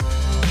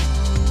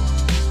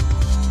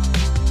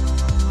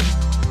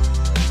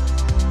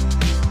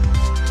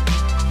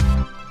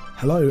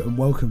Hello and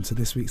welcome to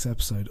this week's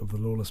episode of the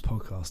Lawless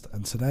Podcast.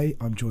 And today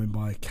I'm joined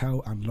by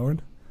Cal and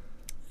Lauren.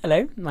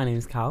 Hello, my name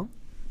is Cal.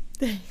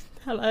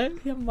 Hello,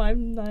 yeah, my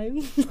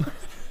name.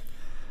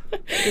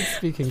 Good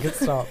speaking, good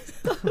start.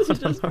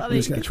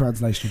 Let's get a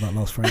translation of that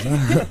last phrase.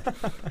 Huh?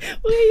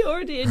 Well, you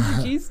already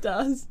introduced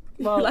us.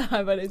 Well, Like,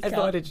 hi, my name's I Cal.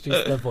 thought I'd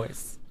introduce the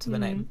voice to the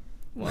name.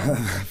 Well,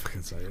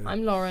 Fucking say it.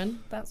 I'm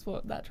Lauren. That's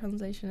what that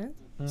translation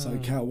is. So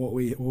Cal, what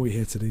are we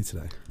here to do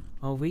today?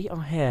 Well, we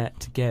are here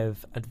to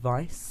give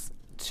advice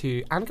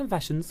and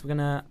confessions. We're going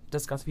to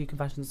discuss a few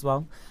confessions as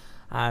well,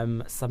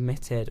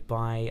 submitted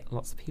by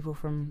lots of people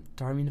from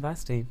Durham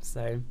University.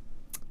 So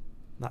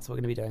that's what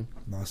we're going to be doing.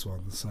 Nice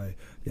one. So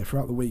yeah,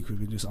 throughout the week we've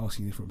been just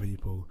asking different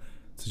people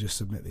to just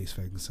submit these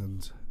things,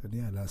 and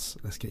yeah, let's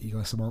get you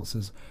guys some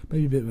answers,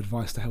 maybe a bit of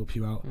advice to help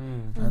you out,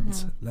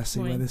 and let's see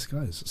where this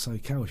goes. So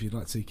Cal, if you'd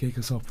like to kick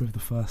us off with the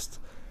first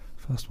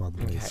one,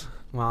 please. Okay.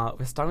 Well,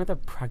 we're starting with a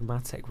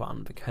pragmatic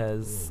one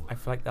because I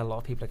feel like a lot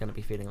of people are going to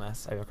be feeling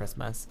this over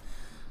Christmas.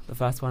 The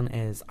first one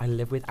is, I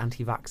live with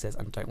anti-vaxxers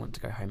and don't want to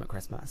go home at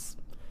Christmas.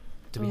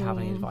 Do we have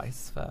any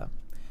advice for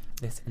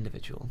this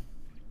individual?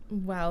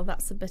 Well,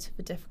 that's a bit of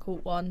a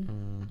difficult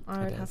one,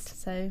 I would have to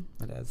say.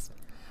 It is.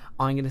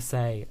 I'm going to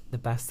say the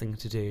best thing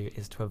to do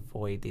is to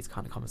avoid these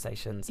kind of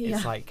conversations. Yeah.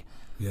 It's like,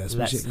 Yeah,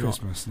 especially at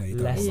Christmas.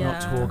 let's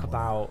not Yeah. talk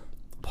about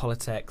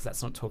politics.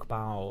 Let's not talk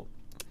about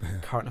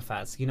current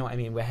affairs. You know what I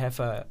mean? We're here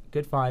for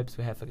good vibes.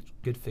 We're here for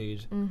good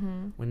food.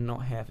 We're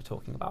not here for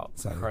talking about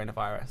Exactly.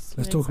 coronavirus.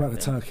 Let's talk about the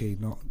turkey,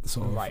 not the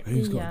sort of Right.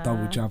 who's got Yeah.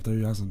 double jabbed, who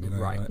hasn't. You know,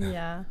 Right. like-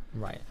 Yeah.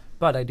 Right.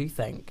 But I do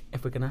think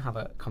if we're going to have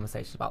a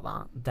conversation about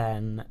that,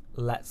 then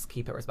let's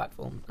keep it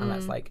respectful and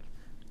let's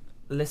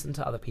listen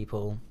to other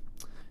people.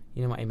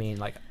 You know what I mean?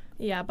 Like,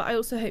 Yeah, but I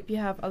also hope you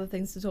have other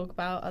things to talk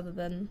about other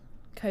than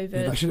COVID.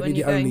 Yeah, that shouldn't when be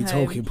you're the going only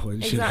home. talking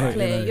point. should it?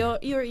 Exactly. You know?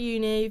 You're at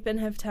uni. You've been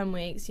here for 10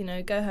 weeks. You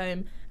know, go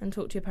home and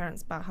talk to your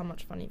parents about how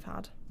much fun you've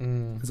had.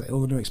 Is that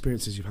all the new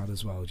experiences you've had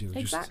as well? You know,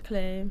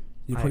 Exactly.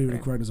 You've I probably agree.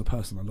 grown as a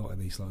person a lot in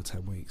these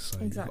 10 weeks, so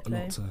Exactly.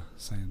 you've got a lot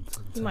to say. And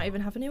You might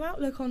even have a new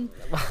outlook on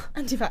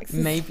anti-vaxxers.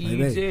 maybe you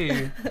Maybe.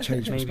 do.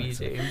 change Maybe you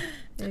perspective.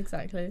 do.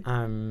 Exactly.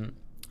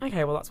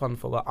 Okay, well, that's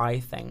wonderful. But I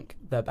think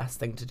the best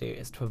thing to do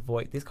is to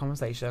avoid this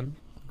conversation.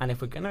 And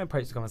if we're going to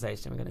approach the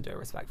conversation, we're going to do it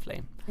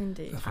respectfully.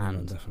 Indeed. Definitely,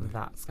 And definitely.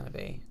 that's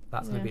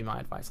going to be my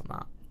advice on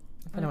that.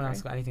 If I anyone agree.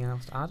 else got anything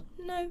else to add,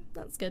 No,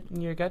 that's good.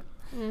 you're good.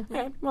 Mhm.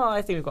 Okay, well,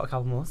 I think we've got a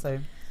couple more. So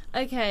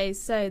Okay,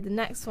 so the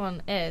next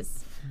one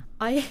is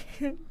I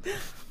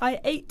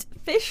ate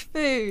fish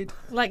food,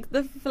 like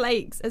the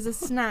flakes, as a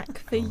snack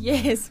for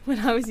years when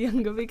I was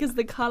younger because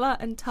the colour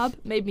and tub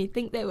made me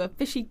think they were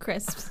fishy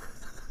crisps.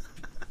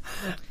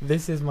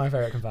 this is my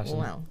favourite confession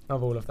Wow.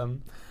 of all of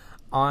them.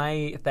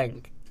 I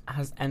think,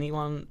 did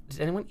anyone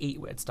eat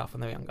weird stuff when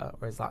they were younger,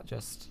 or is that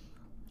just...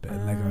 Bit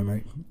of Lego,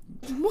 mate.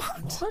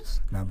 What?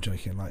 No, I'm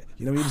joking. Like,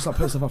 you know, when you just like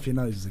put stuff off your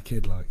nose as a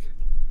kid, like.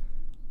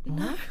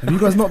 No. Have you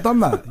guys not done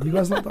that? You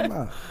guys not done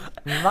that?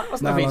 That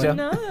was no No, feature.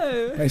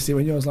 No. Basically,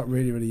 when you was like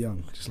really, really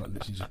young, just like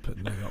literally just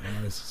putting Lego up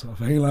my nose, sort of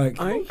thing. Like,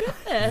 Oh, Goodness.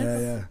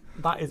 yeah,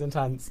 that is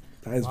intense.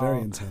 that is Wow.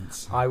 very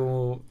intense.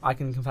 I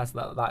can confess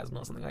that is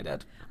not something I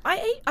did.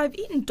 I've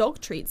eaten dog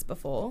treats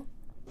before.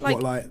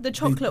 Like, the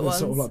chocolate ones.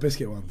 sort of like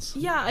biscuit ones.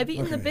 Yeah, I've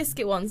eaten the Okay.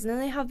 biscuit ones, and then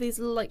they have these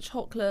little, like,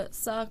 chocolate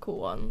circle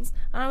ones.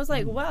 And I was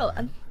like, well,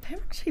 and they're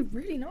actually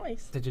really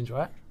nice. Did you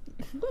enjoy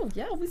it? Oh,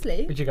 yeah,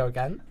 obviously. Would you go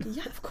again?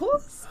 Yeah, of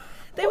course.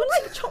 They were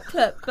like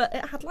chocolate, but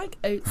it had, like,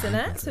 oats in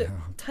it, so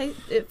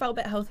it felt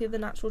a bit healthier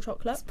than natural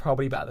chocolate. It's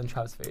probably better than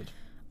Trav's food.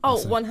 Oh,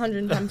 So-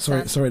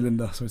 110%. Sorry,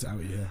 Linda. Sorry to out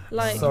you here.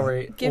 Like,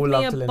 Sorry, give all me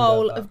love a to Linda,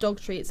 bowl but- of dog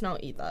treats and I'll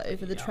eat that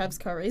over the Yeah. Trev's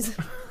curries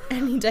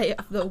any day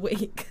of the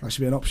week. That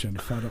should be an option,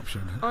 third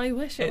option. I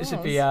wish it It was.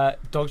 should be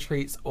dog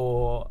treats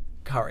or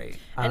curry.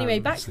 Anyway,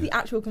 back that's to the it.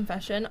 actual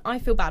confession. I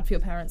feel bad for your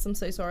parents. I'm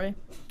so sorry.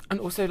 And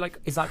also, like,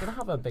 is that going to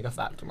have a big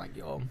effect on, like,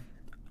 your...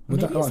 Would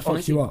that Maybe like it's fuck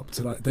honestly- you up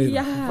to like do that?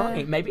 Yeah.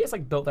 Right, maybe it's,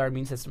 like, built their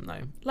immune system, though.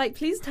 Like,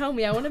 please tell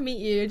me. I want to meet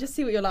you. Just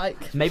see what you're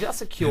like. Maybe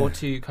that's a cure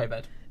to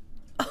COVID.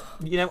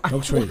 You know?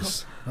 Dog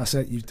treats. That's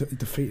it. You've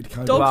defeated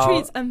COVID. Dog Well-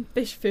 treats and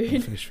fish food.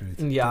 and fish food.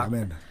 Yeah. Get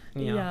 'em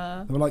in.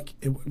 Yeah. They were like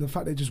the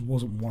fact it just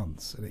wasn't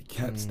once, and it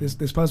kept this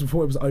person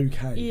thought it was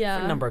okay. Yeah.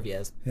 For a number of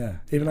years. Yeah.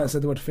 Even though it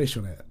said the word fish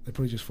on it, they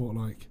probably just thought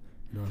like,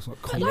 you know, it's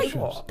like But, cold like,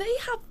 chips. they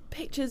have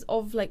pictures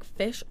of, like,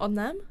 fish on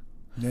them.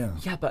 Yeah.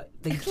 Yeah, but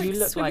they Like, do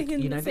look swimming like,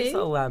 in you the know, those sea.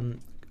 little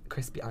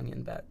crispy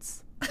onion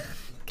bits.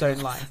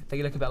 Don't lie.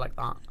 They look a bit like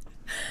that.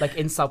 Like,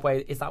 in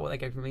Subway, is that what they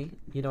go for me?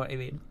 You know what I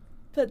mean?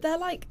 But they're,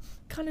 like,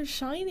 kind of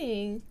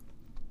shiny.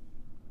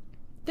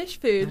 Fish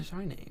They're food.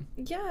 shiny.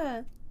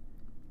 Yeah.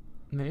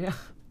 Maybe.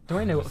 Do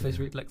I know what fish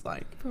food looks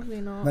like?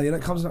 Probably not. No, you know,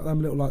 it comes in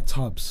them little like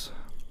tubs,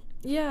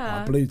 Yeah.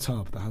 like a blue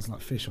tub that has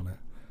like fish on it.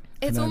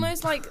 It's and then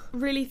almost like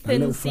really They're thin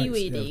little flakes,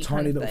 seaweedy yeah, kind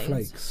tiny of little things.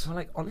 flakes. So,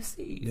 like,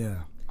 honestly,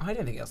 Yeah. I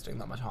don't think it's doing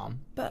that much harm.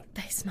 But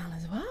they smell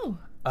as well.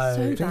 Oh.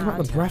 So Think about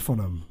bad. the breath on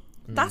them.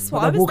 That's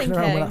Like what I they're was walking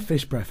around with that thinking.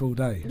 fish breath all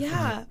day.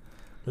 Yeah.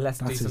 Let's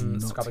That do is some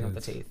not scrubbing of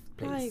the good. teeth,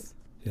 please. Like,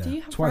 Yeah. Do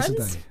you have Twice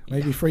friends? a day,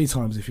 maybe 3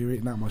 times if you're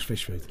eating that much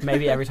fish food.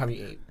 Maybe every time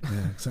you eat.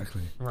 Yeah,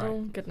 exactly. Right.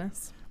 Oh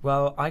goodness.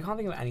 Well, I can't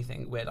think of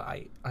anything weird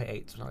I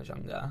ate when I was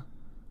younger.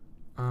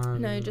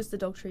 No, just the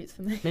dog treats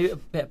for me. Maybe a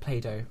bit of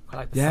Play-Doh. I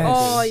like the Yes.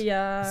 salty, Oh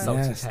yeah. salty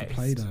Yes, the taste.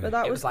 Play-Doh. But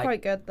that It was was like-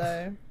 quite good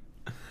though.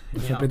 The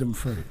Yeah. forbidden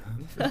fruit.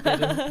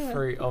 Forbidden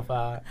fruit of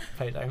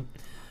Play-Doh.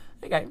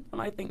 Okay,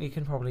 well, I think we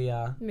can probably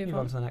move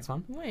on to the next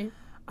one. Wait.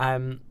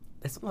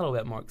 This one's a little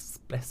bit more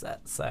explicit,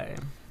 so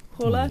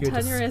Paula, your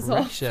turn your ears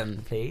off.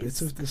 discretion, please.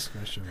 Bits of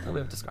discretion. A little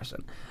bit of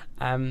discretion.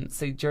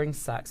 So during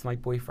sex, my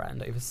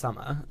boyfriend over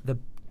summer, the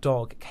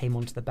dog came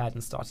onto the bed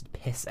and started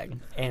pissing,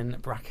 in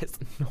brackets,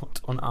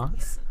 not on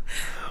us.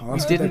 Oh,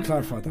 that's good they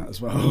clarified that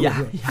as well.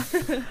 Yeah.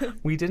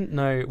 We didn't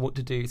know what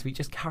to do, so we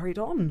just carried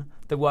on.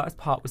 The worst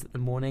part was that the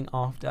morning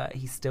after,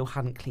 he still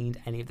hadn't cleaned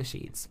any of the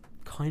sheets.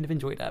 Kind of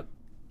enjoyed it.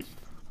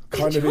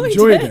 Kind of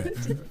enjoyed it.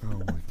 Oh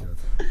my god.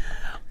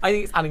 I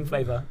think it's adding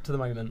flavour to the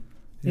moment.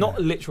 Yeah.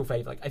 Not literal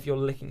flavour, like if you're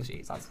licking the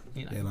sheets, that's,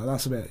 you know. Yeah, like,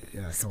 that's a bit.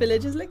 Yeah.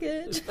 Spillage is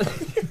liquid.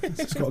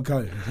 It's got to go.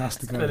 It has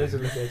to go. Spillage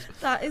of liquid.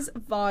 That is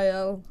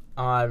vile.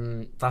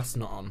 That's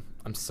not on.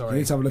 I'm You sorry.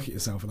 need to have a look at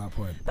yourself at that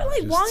point. But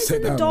like, Just why is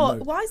sit the down dog? and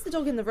look. Why is the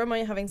dog in the room while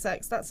you're having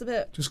sex? That's a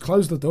bit. Just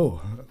close the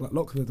door. Like,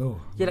 lock the door.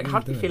 Yeah, like What how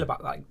are do you doing? feel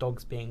about like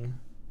dogs being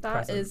That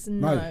present? is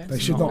No, no. they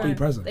should not be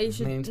present. They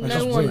should. I mean, No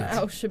that's one weird.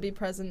 else should be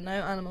present. No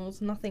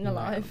animals. Nothing no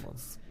alive.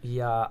 animals?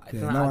 Yeah, I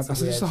think Yeah, that adds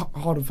that's a just a weird-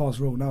 hard and fast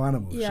rule. No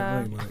animals.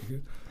 Yeah. You know what I mean? Like,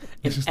 in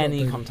it's just not any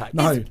doing- context.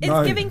 No, It's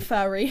no. giving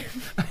furry.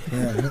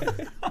 Yeah.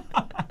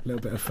 A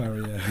little bit of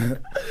furry. Yeah.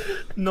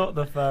 Not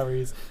the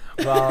furries.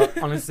 Well,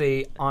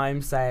 honestly,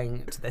 I'm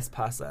saying to this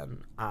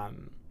person, Sort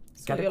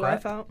get a your grip.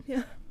 life out.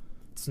 Yeah.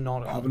 It's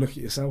not Have a on. look at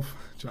yourself.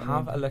 Do you know what I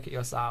Have mean? a look at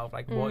yourself.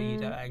 Like, what are you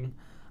doing?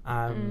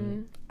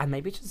 And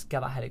maybe just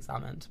get that head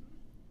examined.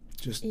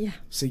 Just Yeah.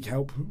 seek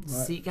help. Right?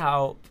 Seek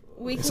help.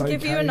 We It's can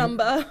give you a okay.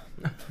 number.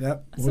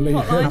 Yep. Some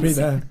We'll hotlines. be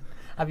there.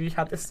 Have you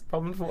had this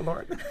problem before,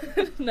 Lauren?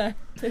 No, don't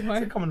It's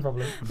worry. a common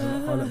problem. I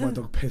let my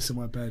dog piss in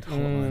my bed.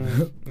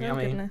 Hotline. Oh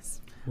Yummy.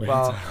 goodness. Where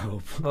Well, to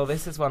help. Well,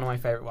 this is one of my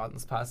favourite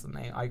ones,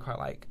 personally. I quite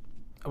like...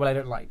 Well, I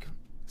don't like...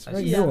 It's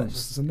very Yeah. nuanced.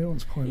 It's a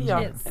nuanced point. Isn't Yeah.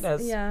 it? It's, it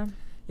is. Yeah.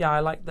 Yeah,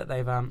 I like that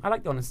they've... I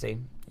like the honesty.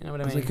 You know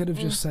what I Because mean? they could have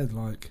just said,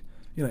 like,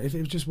 you know, if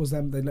it just was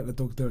them, they let the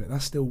dog do it.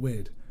 That's still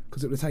weird.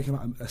 Because it would have taken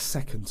like a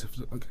second to,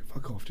 okay,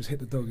 fuck off, just hit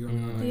the dog. You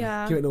know, like,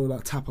 Yeah. give it a little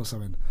like tap or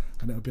something,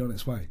 and it would be on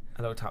its way.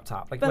 A little tap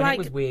tap. Like, But when like- it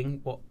was weeing,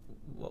 what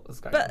was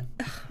going But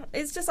on?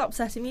 it's just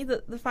upsetting me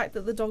that the fact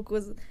that the dog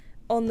was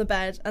on the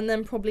bed and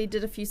then probably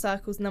did a few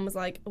circles and then was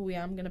like, oh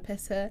yeah, I'm gonna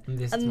piss here. And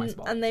this is my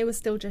spot. And they were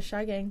still just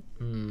shagging.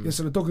 Mm. Yeah,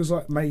 so the dog has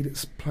like made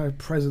its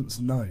presence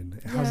known.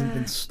 It hasn't Yeah.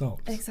 been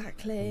stopped.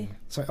 Exactly.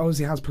 So it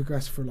obviously has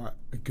progressed for like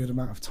a good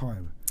amount of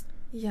time.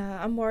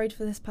 Yeah, I'm worried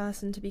for this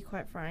person, to be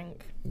quite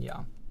frank.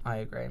 Yeah, I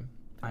agree.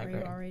 I Very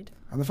agree. worried.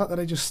 And the fact that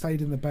they just stayed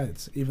in the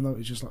bed, even though it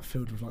was just like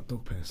filled with like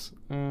dog piss.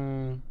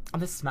 And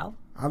the smell?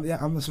 And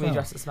yeah, and the Can we smell.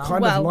 address the smell?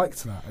 Kind Well, of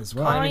liked that as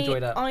well. I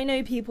enjoyed it. I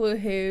know people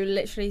who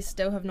literally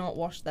still have not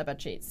washed their bed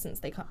sheets since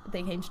they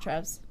came to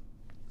Trev's.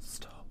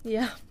 Stop.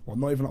 Yeah. Well,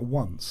 not even like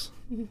once.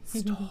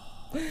 Stop.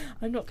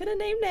 I'm not gonna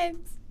name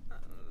names.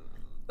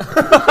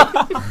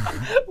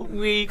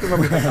 We can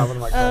probably pick up on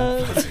the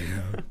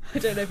microphone. I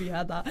don't know if you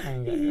had that.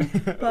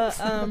 Okay. But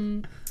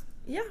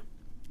yeah.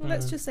 Well,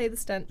 let's just say the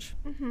stench.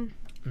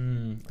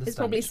 The It's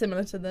probably stench.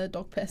 similar to the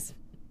dog piss.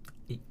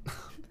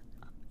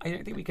 I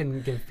don't think we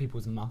can give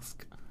people's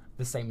musk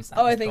the same scent.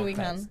 Oh, I as think dog we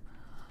piss. can.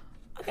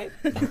 Okay.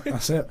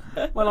 That's it.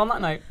 Well, on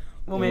that note,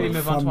 we'll maybe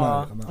move on Fun to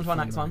our note, on that onto our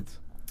fun next one. note.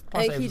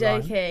 Pass it over Okie to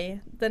Lauren.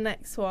 dokie. The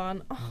next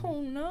one.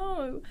 Oh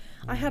no.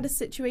 I had a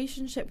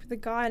situationship with a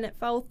guy and it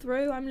fell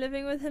through. I'm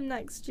living with him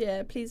next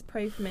year. Please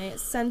pray for me.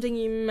 It's sending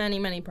you many,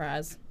 many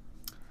prayers.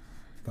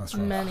 That's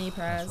rough. Many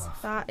prayers.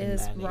 rough. That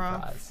is Many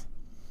rough. prayers.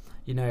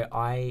 You know,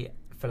 I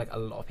feel like a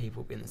lot of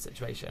people have been in this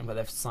situation where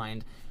they've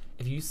signed.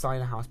 If you sign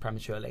a house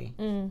prematurely,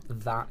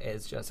 that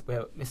is just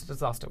it's a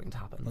disaster waiting to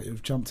happen. Like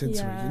you've jumped into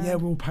it. Yeah. Yeah,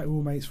 we're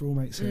all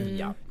mates here.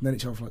 Yeah, And then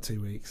each other for like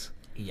 2 weeks.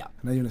 yeah,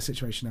 And then you're in a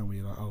situation now where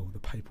you're like, oh, the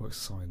paperwork's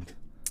signed.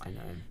 I know.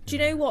 Do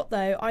you know what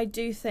though? I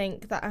do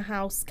think that a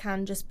house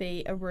can just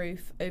be a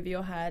roof over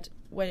your head,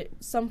 where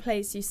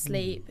someplace you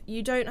sleep.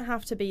 You don't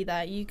have to be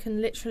there. You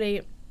can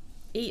literally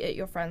eat at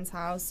your friend's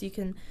house. You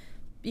can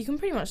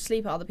pretty much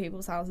sleep at other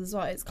people's houses as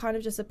well. It's kind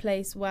of just a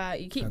place where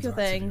you keep Depends your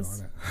how active things.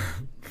 you are,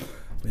 innit?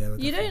 But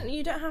yeah,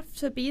 You don't have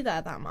to be there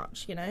that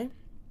much, you know.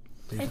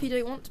 If you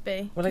don't want to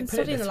be, Well, you like, can put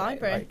it study in the this way,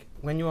 library. like,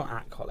 when you're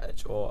at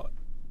college or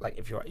like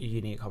if you're at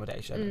uni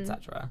accommodation,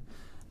 etc.,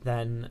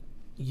 then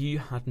you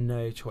had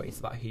no choice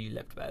about who you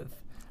lived with.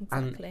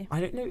 Exactly. And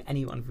I don't know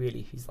anyone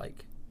really whose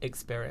like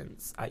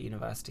experience at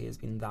university has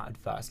been that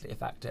adversely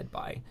affected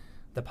by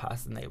the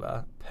person they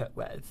were put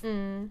with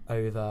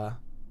over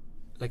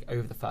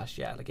the first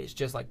year. Like it's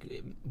just like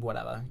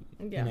whatever.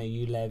 Yeah. You know,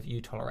 you live,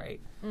 you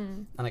tolerate.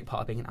 And like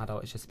part of being an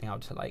adult is just being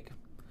able to like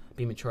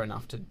be mature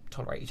enough to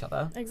tolerate each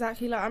other.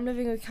 Exactly. Like I'm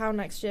living with Cal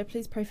next year.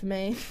 Please pray for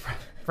me.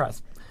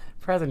 Press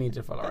I need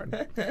to follow on.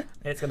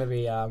 It's gonna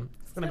be a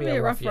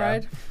a rough rough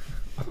ride. year.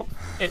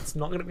 It's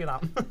not going to be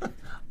that.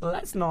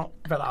 Let's not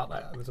put that out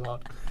there as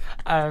well.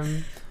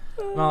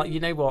 Well, you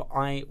know what?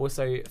 I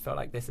also feel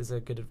like this is a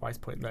good advice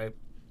point, though.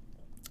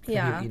 For you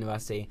at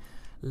university.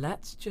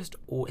 Let's just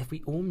if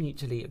we all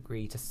mutually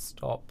agree to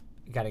stop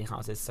getting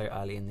houses so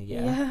early in the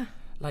year. Yeah.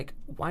 Like,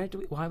 why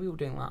are we all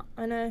doing that?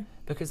 I know.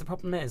 Because the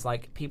problem is,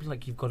 like, people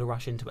like, you've got to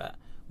rush into it.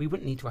 We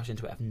wouldn't need to rush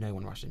into it if no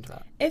one rushed into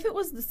it. If it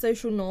was the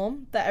social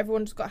norm that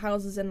everyone just got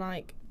houses in,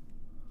 like,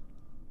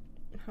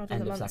 how did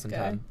End the of months second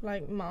go? term.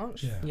 Like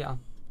March. Yeah.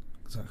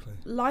 Exactly.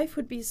 Life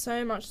would be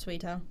so much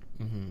sweeter.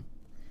 Mm-hmm.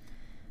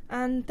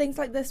 And things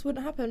like this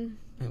wouldn't happen.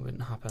 It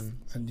wouldn't happen.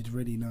 And you'd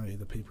really know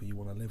the people you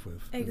want to live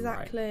with.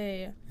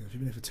 Exactly. Yeah, if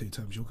you've been here for 2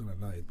 terms, you're going to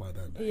know by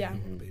then who you Yeah.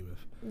 want to be with.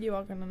 You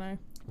are going to know.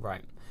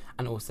 Right.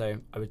 And also,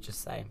 I would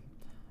just say,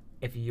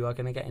 if you are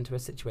going to get into a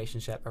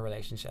situationship, a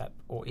relationship,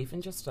 or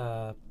even just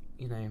a,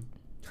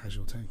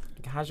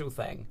 Casual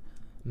thing,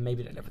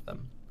 maybe don't live with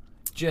them.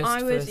 Just I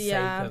for would, the sake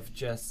of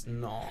just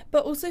not.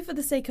 But also for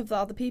the sake of the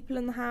other people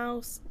in the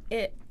house,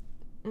 it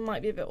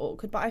might be a bit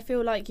awkward. But I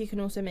feel like you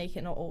can also make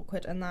it not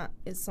awkward, and that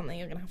is something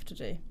you're going to have to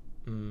do.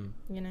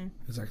 You know?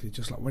 Exactly.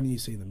 Just like when you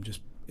see them,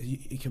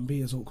 it can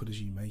be as awkward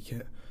as you make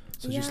it.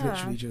 So just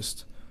literally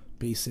just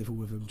be civil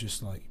with them,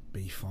 just like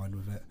be fine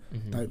with it.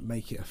 Mm-hmm. Don't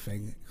make it a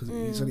thing, because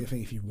it's only a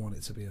thing if you want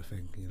it to be a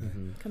thing, you know.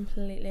 Mm-hmm.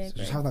 Completely agree. So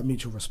just have that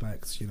mutual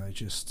respect,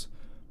 just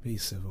be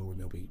civil, and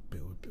it'll be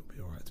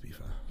alright, to be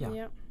fair.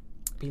 Yeah.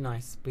 Be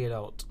nice, be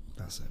adult.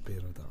 That's it, be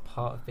an adult.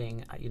 Part of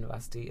being at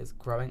university is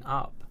growing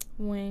up.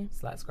 Oui.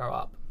 So let's grow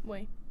up.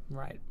 Oui.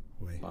 Right.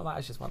 Oui. Well, that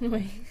is just one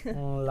thing.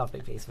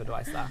 Lovely piece of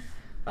advice there.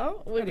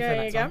 Oh, we're Ready for the going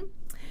next again. one?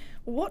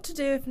 What to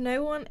do if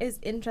no one is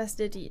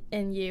interested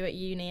in you at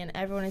uni and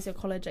everyone is your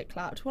college at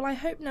Clout? Well, I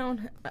hope no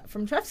one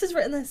from Trevs has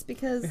written this,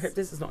 because... I hope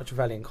this is not a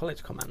Trevelyan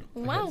College comment.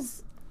 Wow.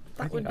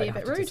 That would be a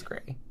bit rude.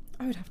 Disagree.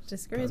 I would have to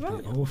disagree as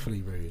That'd well. be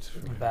awfully rude.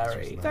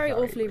 Very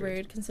awfully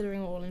rude,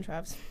 considering we're all in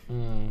Trevs.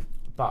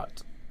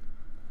 But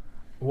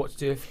what to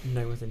do if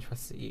no one's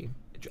interested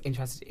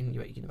in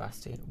you at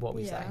university? What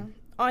we say?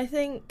 I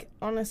think,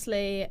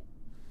 honestly,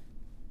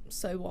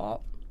 so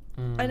what?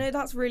 I know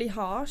that's really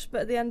harsh,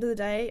 but at the end of the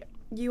day,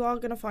 you are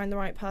going to find the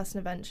right person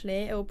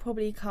eventually. It will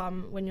probably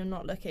come when you're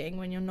not looking,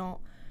 when you're not,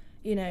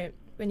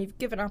 when you've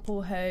given up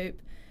all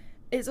hope.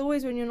 It's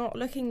always when you're not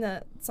looking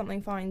that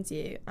something finds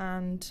you.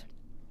 And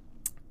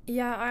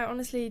yeah, I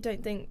honestly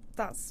don't think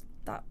that's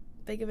that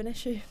big of an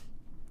issue.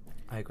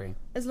 I agree.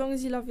 As long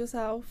as you love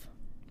yourself,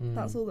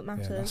 that's all that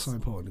matters. Yeah, that's so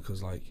important,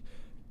 because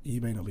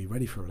you may not be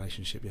ready for a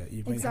relationship yet.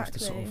 You may have to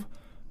sort of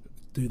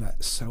do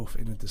that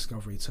self-inner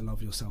discovery to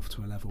love yourself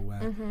to a level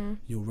where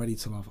you're ready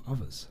to love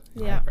others.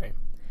 Yeah.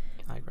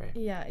 I agree.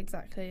 Yeah,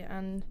 exactly.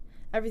 And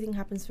everything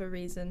happens for a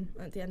reason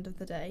at the end of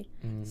the day.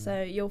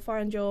 So you'll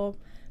find your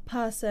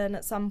person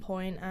at some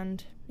point,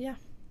 and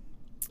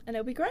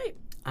it'll be great.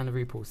 And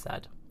RuPaul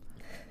said,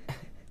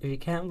 if you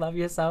can't love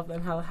yourself,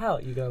 then how the hell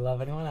are you going to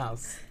love anyone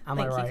else? Am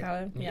I right? Thank you,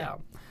 Callum. Yeah.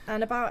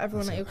 And about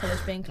everyone at your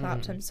college being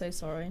clapped, I'm so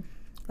sorry.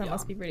 That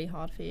must be really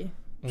hard for you.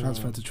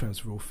 Transfer to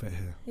Trevs, we're all fit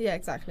here. Yeah,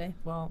 exactly.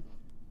 Well,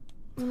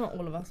 not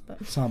all of us,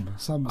 but some.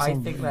 I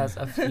think there's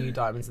a few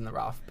diamonds in the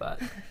rough, but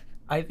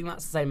I think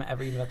that's the same at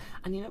every university.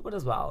 And you know what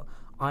as well?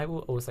 I will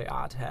also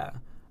add here,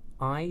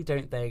 I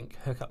don't think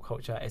hookup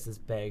culture is as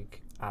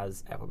big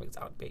as everyone makes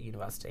it out to be at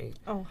university.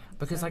 Oh,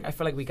 because I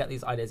feel like we get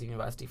these ideas at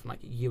university from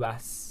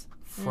US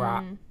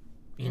frat,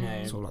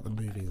 sort of like the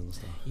movies and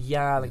stuff.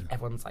 Yeah,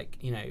 everyone's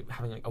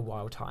having a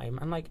wild time,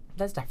 and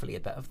there's definitely a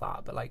bit of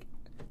that, but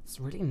it's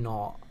really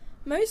not.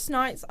 Most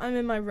nights I'm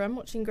in my room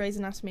watching Grey's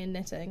Anatomy and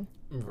knitting.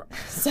 Right.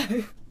 So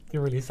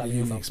you're really selling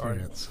yourself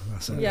experience.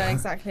 That's it. Yeah,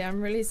 exactly.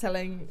 I'm really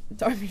selling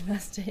Durham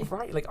University.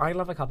 Right, I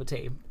love a cup of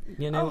tea.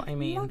 You know what I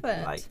mean? Love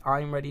it.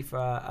 I'm ready for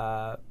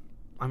a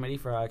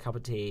cup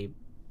of tea,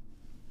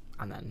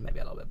 and then maybe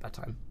a little bit of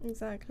bedtime.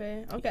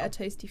 Exactly. I'll get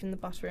a toasty from the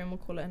buttery and we'll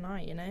call it a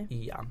night.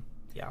 Yeah.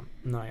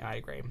 No, I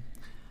agree.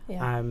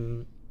 Yeah.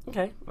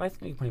 Okay. Well, I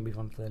think we can probably move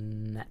on to the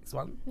next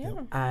one.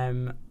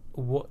 Yeah.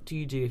 What do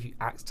you do if you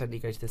accidentally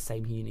go to the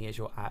same uni as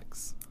your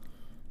ex?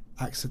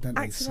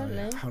 Accidentally.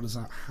 So how does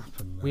that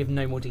happen? We have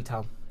no more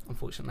detail,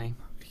 unfortunately.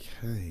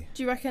 Okay.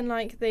 Do you reckon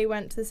they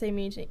went to the same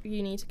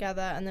uni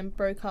together and then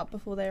broke up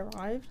before they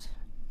arrived?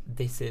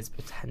 This is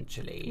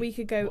potentially we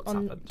could go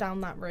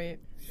down that route.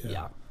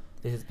 Yeah.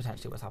 This is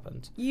potentially what's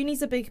happened.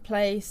 Uni's a big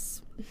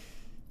place.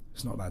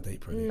 It's not that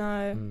deep, really.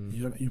 No.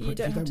 You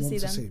don't have to see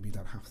them. You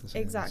don't have to see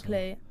them.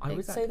 Exactly. I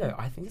would say, though,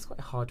 I think it's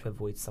quite hard to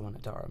avoid someone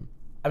at Durham.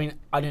 I mean,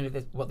 I don't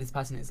know what this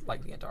person is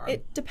likely at Durham.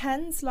 It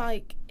depends,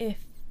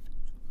 if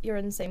you're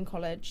in the same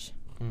college.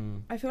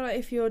 I feel like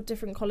if you're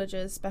different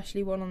colleges,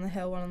 especially one on the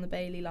Hill, one on the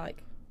Bailey,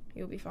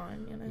 you'll be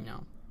fine,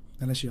 No.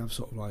 Unless you have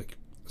sort of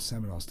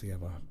seminars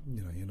together,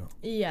 you're not.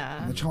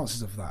 Yeah. And the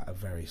chances of that are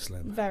very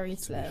slim. Very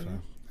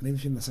slim. And even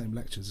if you're in the same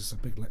lectures, it's a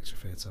big lecture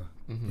theatre.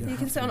 You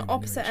can sit on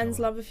opposite ends,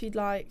 love, if you'd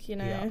like,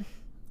 Yeah.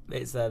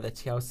 It's the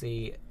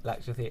TLC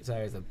lecture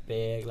theatre is a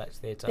big lecture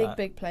theatre.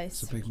 Big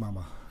place. It's a big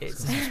mama.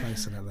 It's got some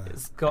space in it there.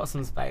 It's got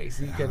some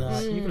space. You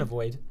can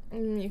avoid.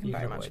 You can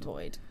very much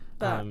avoid.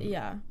 But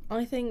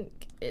I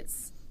think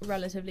it's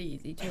relatively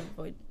easy to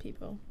avoid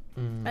people.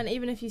 And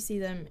even if you see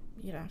them,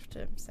 you don't have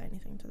to say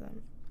anything to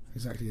them.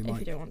 Exactly. And if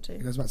you don't want to.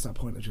 It goes back to that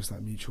point of just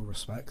that mutual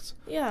respect.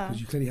 Yeah.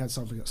 Because you clearly had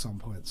something at some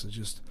point, so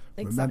just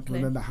Exactly.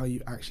 remember how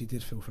you actually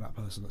did feel for that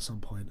person at some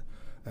point,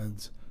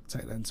 and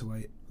take that into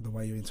the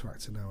way you're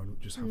interacting now, and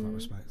just have that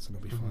respect, and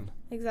it'll be fine.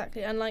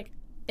 Exactly. And like,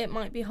 it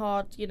might be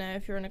hard, you know,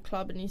 if you're in a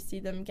club and you see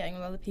them getting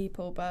with other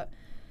people, but,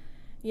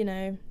 you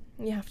know,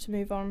 you have to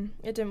move on.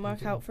 It didn't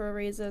work out for a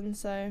reason,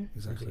 so.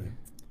 Exactly.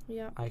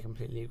 Yeah. I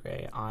completely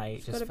agree. I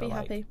just Gotta feel be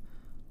like happy.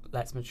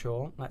 let's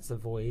mature, let's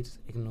avoid,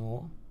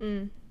 ignore,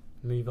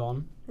 move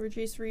on.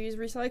 Reduce, reuse,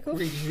 recycle.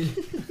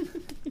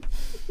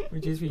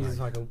 Reduce, reuse,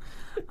 recycle.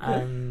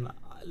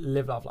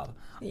 Live, love, love.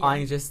 Yeah.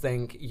 I just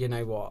think, you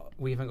know what,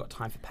 we haven't got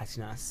time for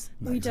pettiness.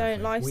 No, We exactly.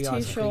 don't. Life's We too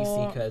are free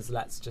short. seekers.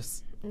 Let's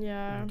just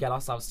Yeah. get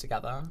ourselves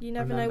together. You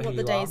never know remember what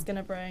who the you day's are. going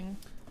to bring.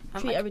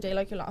 And, Treat like, every day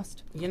like your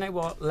last. you know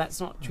what, let's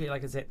not treat it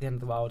like it's at the end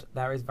of the world.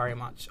 There is very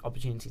much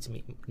opportunity to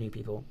meet new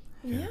people.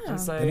 Yeah. And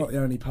so, They're not the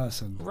only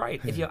person. right,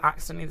 if here. you're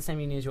accidentally the same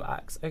uni as your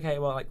ex, okay,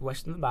 well, like,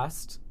 wish them the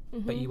best,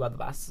 but you were the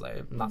best,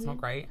 so that's not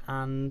great,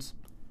 and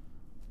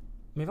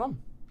move on.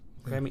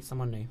 Go meet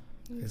someone new.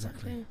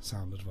 Exactly.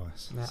 Sound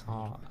advice. There Sound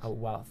are advice. a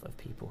wealth of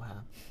people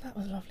here. That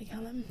was lovely,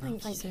 Callum.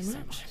 Thank you so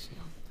much.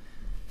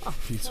 Oh,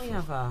 Beautiful.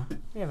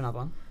 we have another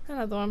one.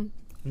 Another one.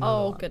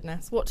 Another one.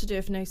 Goodness. What to do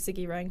if no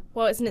ciggy ring?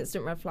 Well, it's an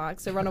instant red flag,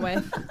 so run away.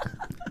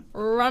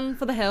 Run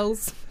for the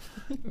hills.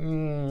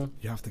 You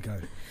have to go.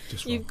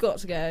 Just You've got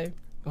to go.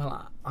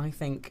 Well, I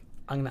think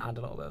I'm going to add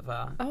a little bit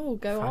of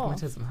Go on.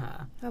 pragmatism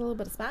here. A little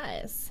bit of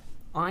spice.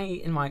 I,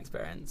 in my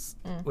experience,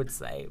 would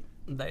say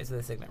those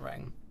with a signet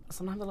ring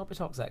sometimes a little bit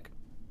toxic.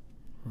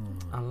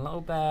 A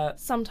little bit.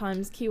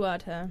 Sometimes,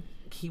 keyword here.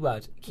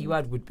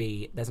 Keyword would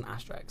be, there's an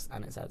asterisk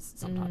and it says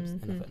sometimes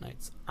in the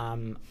footnotes.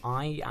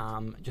 I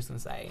am just going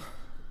to say,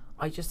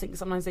 I just think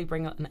sometimes they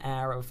bring an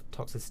air of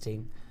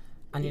toxicity.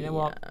 And you know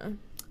what?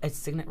 A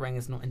signet ring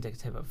is not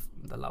indicative of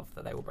the love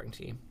that they will bring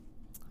to you.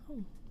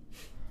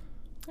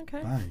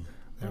 Okay. Bang.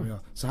 There we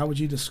are. So how would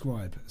you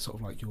describe sort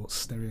of like your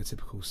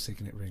stereotypical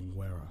signet ring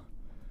wearer?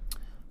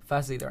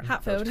 Firstly, they're in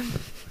Hatfield.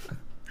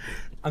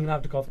 I'm going to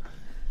have to cough.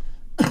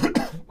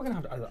 We're going to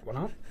have to edit that one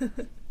out.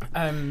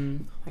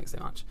 Thanks so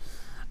much.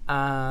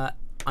 I'm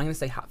going to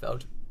say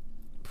Hatfield.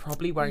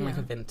 Probably wearing like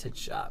a vintage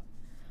shirt.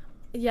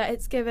 Yeah,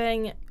 it's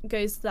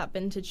goes to that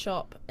vintage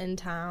shop in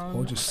town.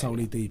 Or just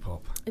solely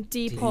Depop?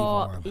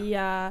 Depop, Divine.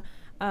 yeah.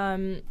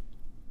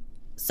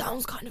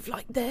 Sounds kind of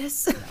like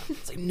this.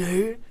 It's like,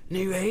 no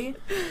way.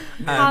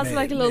 Has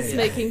like a little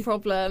smoking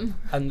problem.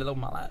 And a little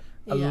mullet.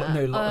 A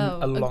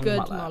a long good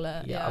mullet.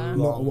 mullet, A yeah. A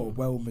lot long, of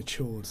well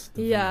matured.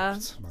 Yeah.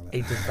 Mallet.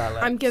 a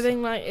developed. I'm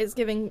giving it's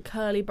giving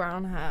curly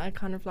brown hair,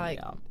 kind of like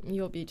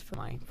you're beautiful.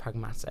 my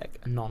pragmatic,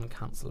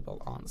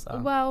 non-cancelable answer.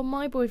 Well,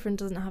 my boyfriend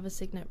doesn't have a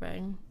signet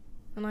ring,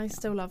 and I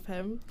still love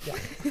him.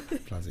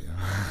 Bloody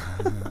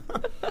hell.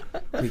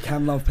 We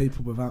can love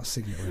people without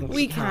signet rings.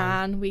 We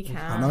can.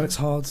 I know it's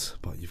hard,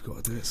 but you've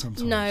got to do it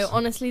sometimes. No,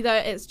 honestly though,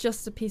 it's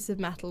just a piece of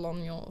metal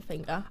on your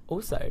finger.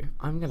 Also,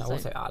 I'm going to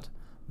also add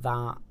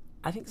that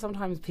I think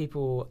sometimes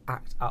people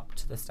act up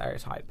to the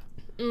stereotype.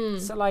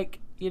 So, like,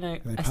 you know,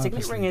 They a signet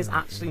purposely ring is do it,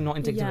 actually not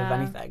indicative of Yeah.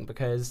 anything,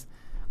 because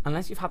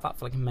unless you've had that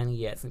for like many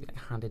years and like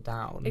handed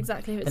down.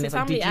 Exactly. It's And a it's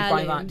like, family did you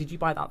buy heirloom. that? Did you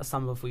buy that the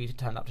summer before you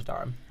turned up to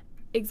Durham?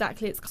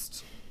 Exactly. It's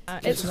Just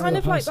kind another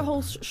of like the person.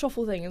 whole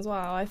shuffle thing as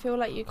well. I feel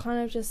like you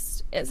kind of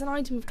just it's an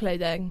item of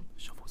clothing.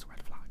 Shuffle's a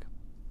red flag.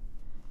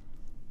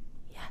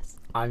 Yes.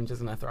 I'm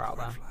just gonna throw it out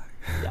there.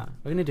 Yeah,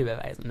 we're gonna do a bit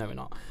of ASM. No, we're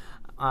not.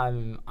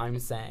 I'm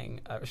saying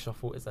a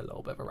shuffle is a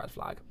little bit of a red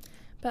flag.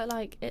 But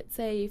like it's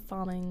a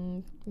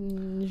farming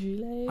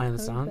gilet. I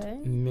understand,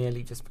 thing.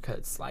 merely just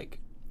because like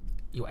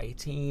you're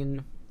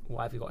 18.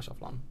 Why have you got a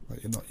shuffle on?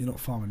 Like, you're not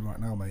farming right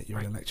now, mate. You're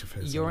in a lecture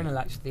theatre. You're in a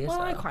lecture theatre. Well,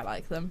 I quite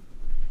like them.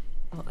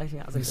 Well, I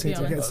think that's You a seem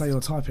good to get thing.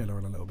 stereotyping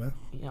on a little bit.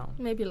 Yeah.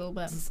 Maybe a little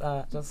bit.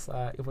 Does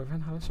your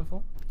boyfriend have a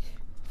shuffle?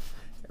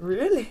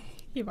 Really?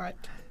 You're right.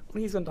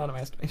 Well, he's gone down in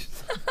my estimation.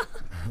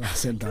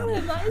 That's him down.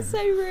 Callum, that is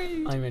so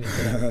rude. I'm really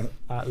kidding.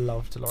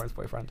 Love to Lauren's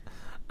boyfriend.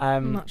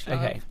 Much love.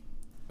 Okay,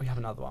 we have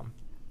another one.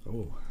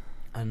 Oh.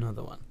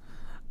 Another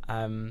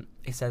one.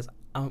 It says,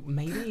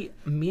 maybe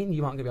me and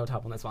you aren't going to be able to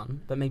help on this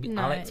one, but maybe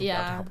No, Alex will be able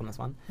to yeah. help on this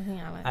one. I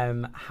think I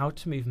like. How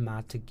to move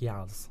mad to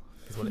gyals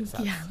is what it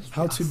says.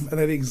 How to? Are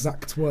they the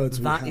exact words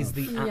we That have? is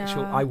the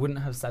actual. Yeah. I wouldn't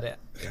have said it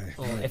Okay.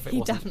 if it He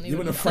wasn't. definitely You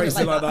wouldn't have said phrased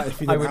it like that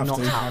if you I didn't would have not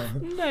to.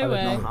 have. No I would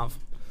way. not have.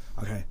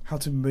 Okay. How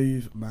to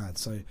move mad.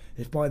 So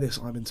if by this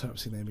I'm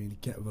interpreting they mean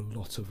get with a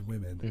lot of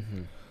women.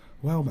 Mm-hmm.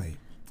 Well, mate,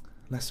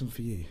 lesson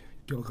for you. You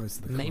gotta go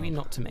to the club. Maybe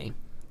not to me.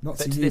 Not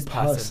but to to you this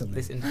person, personally.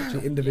 this individual,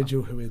 The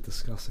individual who we're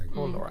discussing.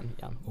 Or Lauren,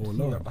 yeah. Or Neither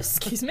Lauren. of us.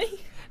 Excuse me.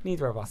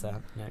 Neither of us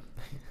are. No.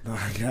 No,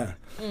 yeah.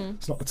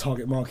 It's not the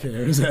target market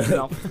here, is it?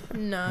 No.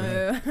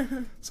 No.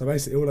 So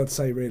basically, all I'd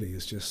say really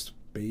is just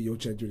be your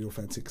genuinely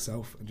authentic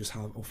self and just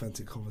have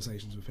authentic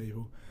conversations with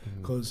people.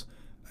 Because,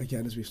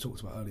 again, as we've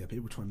talked about earlier,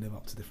 people try and live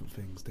up to different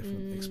things,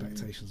 different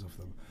expectations of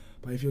them.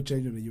 But if you're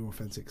genuinely your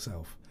authentic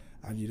self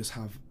and you just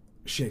have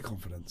sheer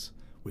confidence,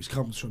 which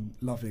comes from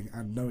loving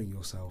and knowing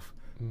yourself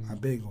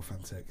and being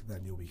authentic,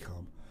 then you'll be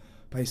calm.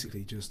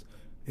 Basically, just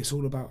it's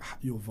all about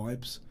your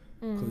vibes,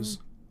 because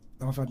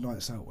I've had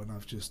nights out when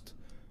I've just,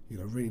 you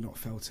know, really not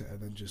felt it, and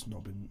then just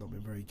not been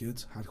very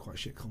good. Had quite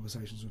shit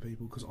conversations with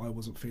people because I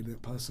wasn't feeling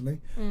it personally.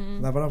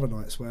 And I've had other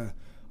nights where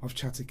I've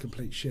chatted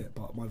complete shit,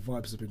 but my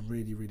vibes have been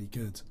really, really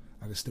good,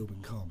 and it's still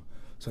been calm.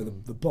 So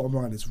the bottom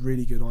line is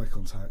really good eye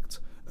contact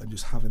and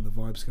just having the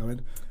vibes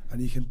going,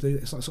 and you can do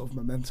it's like sort of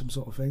momentum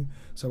sort of thing.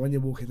 So when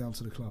you're walking down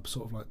to the club,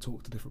 sort of like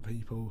talk to different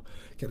people,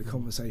 get the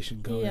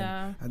conversation going,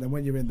 and then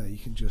when you're in there, you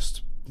can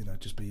just, you know,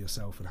 just be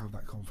yourself and have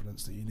that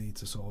confidence that you need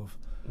to sort of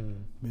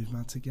move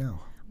mad to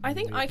gal. I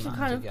think I can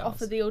kind of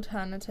offer the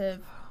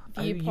alternative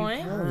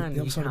viewpoint.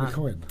 The other side of the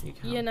coin.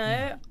 You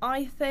know,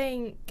 I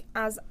think,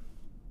 as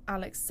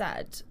Alex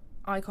said,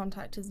 eye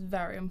contact is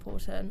very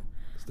important.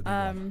 It's the big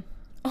one.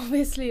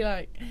 Obviously,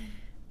 like,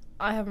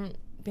 I haven't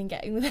been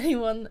getting with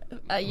anyone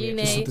at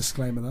uni. Just a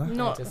disclaimer there.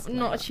 Not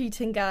a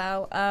cheating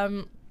girl.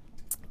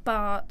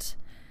 But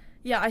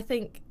yeah, I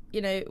think,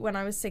 you know, when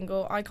I was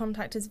single, eye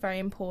contact is very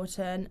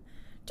important.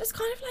 Just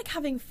kind of like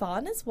having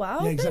fun as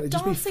well. Yeah, exactly.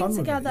 Just be dancing fun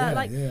together.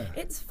 with it.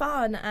 It's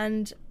fun,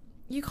 and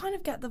you kind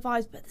of get the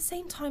vibes, but at the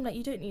same time, like,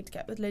 you don't need to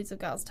get with loads of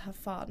girls to have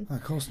fun. No,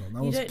 of course not.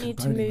 No, you don't need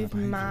to move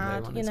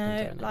mad, No you know,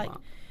 condoning like.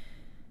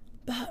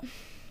 that. But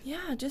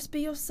yeah, just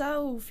be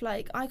yourself.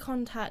 Like, eye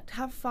contact,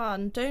 have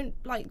fun. Don't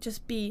like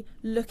just be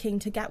looking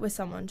to get with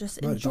someone. Just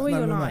enjoy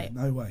your night.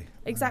 No way.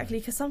 Exactly,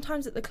 because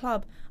sometimes at the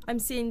club, I'm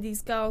seeing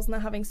these girls and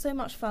they're having so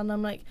much fun.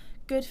 I'm like,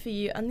 good for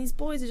you. And these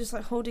boys are just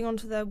like holding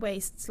onto their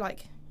waists,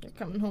 like, you're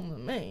coming home with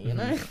me, you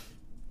know.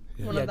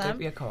 One of them. Don't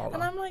be a koala.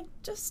 And I'm like,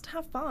 just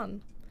have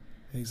fun.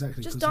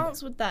 Exactly. Just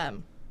dance with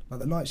them. Like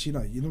the nights, you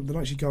know, the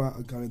nights you go out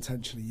and go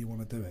intentionally, you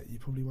want to do it, you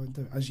probably won't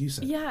do it. As you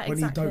said, Yeah, when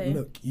exactly. you don't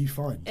look, you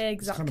find. Exactly.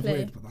 It's kind of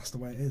weird, but that's the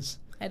way it is.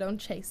 I don't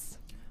chase.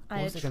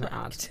 I also going to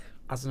add, attract.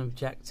 as an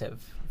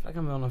objective, I feel like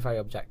I'm on a very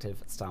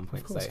objective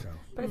standpoint, Of course, so girl.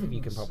 both of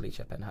you can probably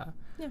chip in here.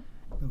 Yeah.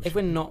 No, If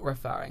sure. we're not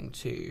referring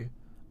to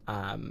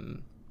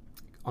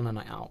on a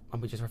night out,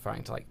 and we're just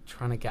referring to like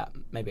trying to get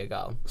maybe a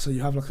girl, So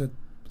you have like a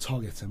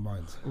target in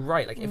mind.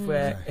 right? Like if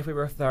Okay. we're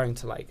referring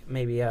to like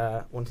maybe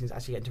wanting to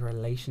actually get into a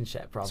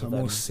relationship rather So a than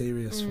more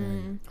serious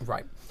thing.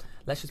 right.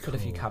 Let's just put a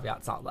few Cool.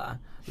 caveats out there.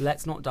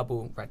 Let's not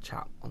double red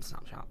chat on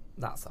Snapchat.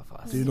 That's our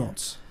first. Do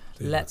not.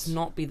 Let's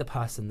not be the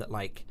person that,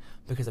 like,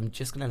 because I'm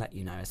just going to let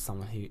you know, as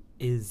someone who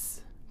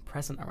is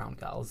present around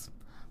girls,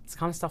 it's the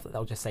kind of stuff that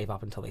they'll just save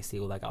up until they see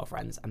all their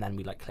girlfriends, and then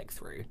we like click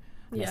through,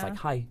 and it's Yeah. like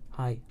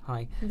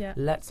hi. Yeah.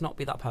 Let's not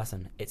be that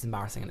person. It's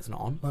embarrassing and it's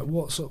not on. Like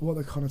what are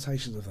the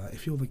connotations of that?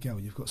 If you're the girl,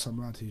 you've got some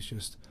lad who's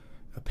just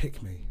a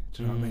pick me.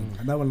 Do you know what I mean?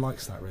 And no one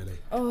likes that really.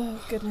 Oh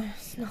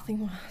goodness, nothing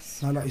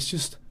worse. No, it's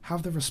just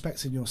have the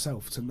respect in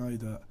yourself to know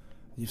that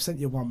you've sent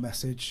your one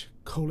message,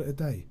 call it a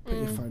day, put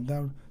your phone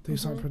down, do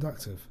something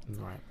productive.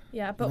 Right.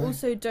 Yeah, but No.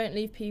 also don't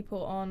leave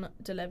people on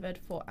delivered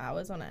for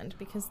hours on end,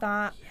 because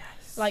that,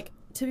 like,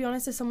 to be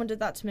honest, if someone did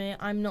that to me,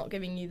 I'm not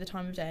giving you the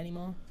time of day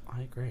anymore.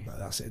 I agree. But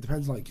that's it. It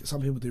depends. Like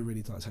some people do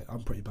really like.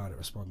 I'm pretty bad at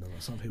responding.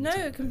 Like some people. No, take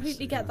I the piss,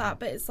 completely you get know. that,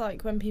 but it's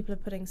like when people are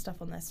putting stuff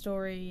on their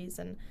stories,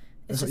 and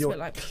it's It's just a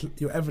like bit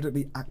like, you're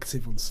evidently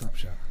active on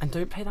Snapchat. And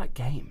don't play that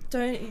game.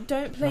 don't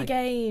play Like-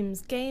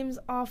 games. Games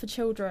are for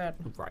children.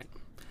 Right.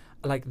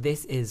 Like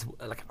this is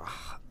like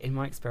in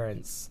my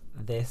experience,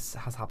 this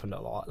has happened a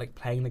lot. Like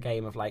playing the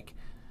game of like,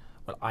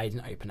 well, I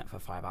didn't open it for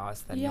 5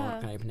 hours, then you're Yeah.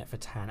 not going to open it for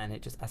 10, and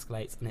it just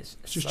escalates, and it's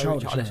It's just so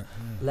childish. childish. Isn't it?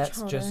 Yeah. Let's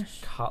Childish.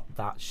 just cut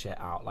that shit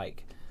out.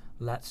 Like,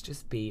 let's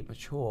just be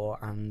mature,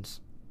 and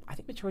I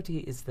think maturity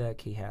is the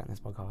key here in this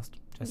podcast.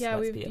 Just Yeah,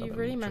 let's be a little you've bit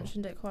really mature.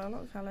 mentioned it quite a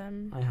lot,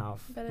 Callum. I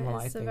have. But Well,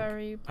 it's a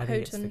very I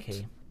think it's the potent,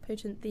 key.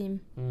 potent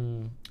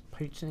theme.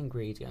 Potent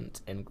ingredient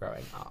in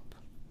growing up.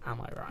 Am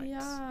I right?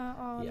 Yeah,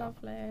 oh, Yeah.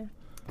 lovely.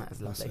 That is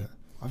That's lovely. it.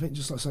 I think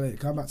just like so,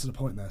 going back to the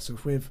point there. So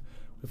if we've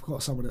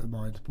got someone in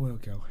mind, boy or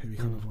girl, who we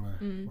kind of want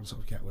to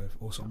sort of get with,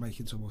 or sort of make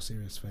into a more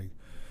serious thing,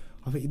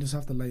 I think you just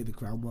have to lay the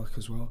groundwork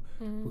as well,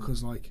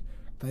 because like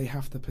they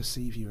have to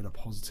perceive you in a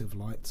positive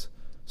light.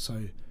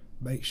 So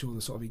make sure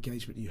the sort of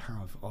engagement you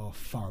have are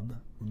fun,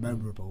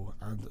 memorable,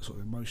 and sort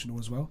of emotional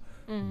as well.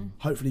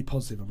 Hopefully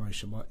positive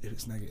emotion, but if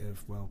it's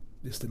negative, well,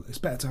 it's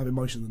better to have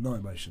emotion than no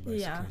emotion, basically.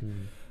 Yeah.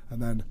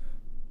 And then,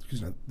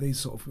 because these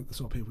sort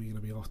of people you're going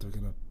to be after are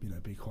going to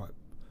be quite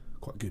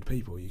good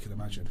people, you can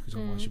imagine, because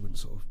otherwise you wouldn't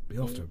sort of be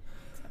after them.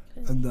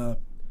 Exactly. And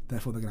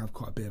therefore they're going to have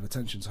quite a bit of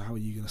attention. So how are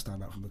you going to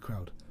stand out from the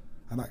crowd?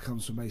 And that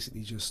comes from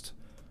basically just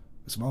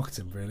it's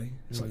marketing, really.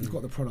 It's like you've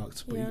got the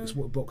product, but it's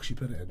what box you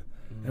put it in.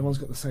 Everyone's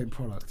got the same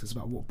product. It's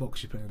about what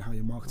box you put it in, how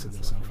you're marketing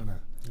yourself, isn't it?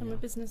 I'm a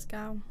business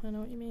gal. I know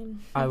what you mean.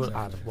 I will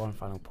Exactly. add one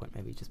final point,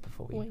 maybe just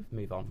before we Oi.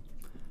 move on.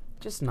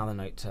 Just another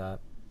note to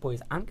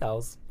boys and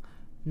girls: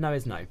 no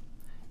is no.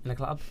 In the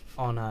club,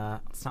 on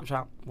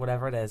Snapchat,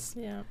 whatever it is.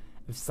 Yeah.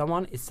 If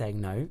someone is saying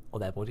no, or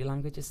their body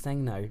language is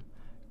saying no,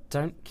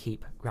 don't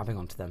keep grabbing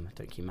onto them.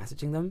 Don't keep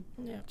messaging them.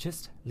 Yeah.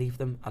 Just leave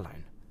them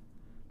alone,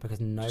 because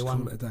no Just one,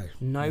 call it a day.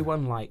 no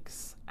one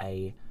likes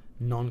a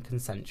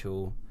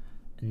non-consensual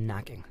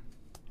nagging.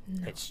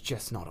 No. It's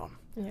just not on.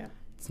 Yeah.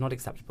 It's not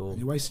acceptable. And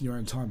you're wasting your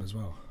own time as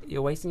well.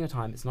 You're wasting your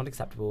time. It's not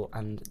acceptable.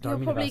 And You're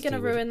Durham probably University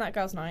going to ruin that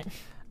girl's night.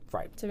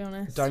 Right. To be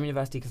honest. Durham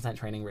University consent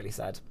training really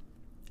said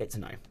it's a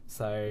no.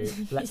 So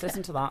let's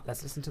listen to that.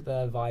 Let's listen to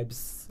the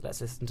vibes.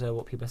 Let's listen to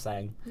what people are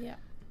saying. Yeah.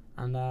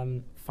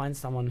 And find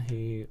someone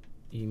who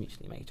you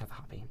mutually make each other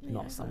happy, Yeah,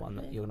 not someone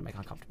that exactly. you're going to make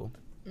uncomfortable.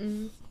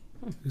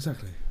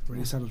 Exactly.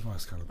 Really sound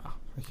advice, Callum. Oh,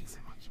 thank you so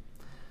much.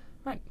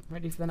 Right,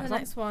 ready for the The next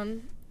next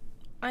one.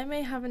 I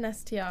may have an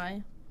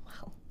STI.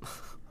 Well,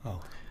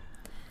 Oh.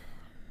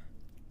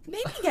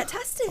 maybe get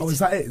tested. Oh, is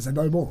that it? Is there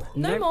no more?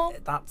 No more.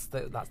 That's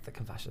the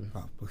confession.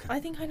 Oh, okay. I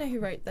think I know who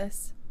wrote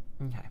this.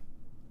 Okay.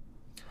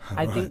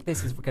 I think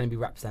this is going to be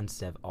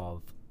representative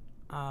of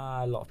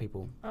a lot of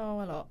people.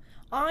 Oh, a lot.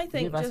 I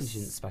think University just...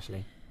 students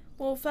especially.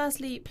 Well,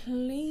 firstly,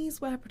 please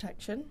wear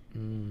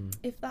protection.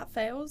 If that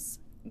fails,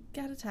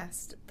 get a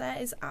test. There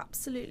is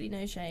absolutely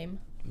no shame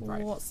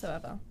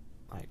whatsoever.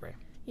 I agree.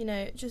 You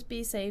know, just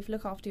be safe,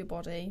 look after your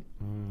body.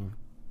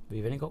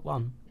 We've only got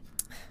one.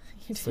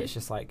 You So do. it's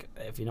just like,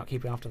 if you're not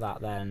keeping after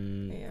that,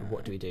 then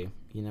what do we do?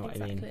 You know what I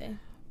mean? Exactly.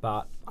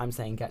 But I'm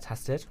saying get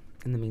tested.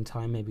 In the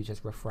meantime, maybe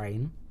just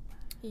refrain.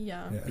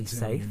 Yeah. Yeah, Be until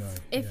safe. you know.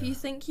 If you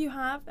think you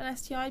have an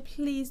STI,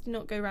 please do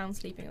not go around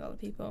sleeping with other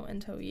people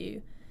until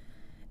you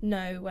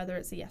know whether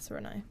it's a yes or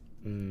a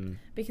no.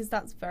 Because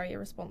that's very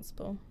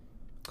irresponsible.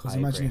 Because I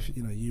imagine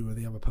agree. if you were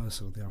the other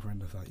person or the other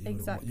end of that,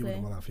 you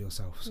wouldn't want that for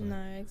yourself. So.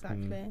 No,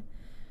 exactly.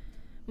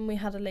 And we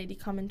had a lady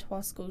come into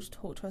our school to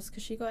talk to us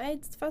because she got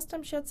AIDS the first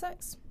time she had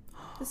sex.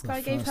 This The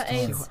guy gave her first time.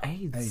 She AIDS. got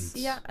AIDS.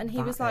 Yeah, and he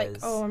That was like,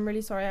 is- "Oh, I'm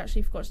really sorry. I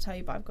actually forgot to tell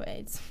you, but I've got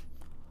AIDS."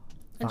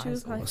 And That she is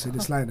was like, Well, see,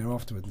 this laying there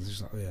afterwards, and it's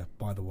just like, oh yeah,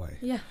 by the way,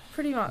 "Yeah,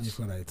 pretty much." you've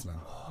got AIDS now.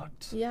 What?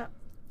 Yeah,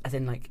 As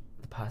in, like,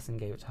 the person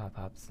gave it to her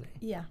purposely.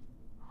 yeah.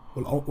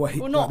 Well,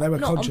 not- they were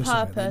not on conscious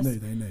of it. purpose.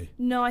 They knew.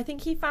 No, I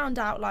think he found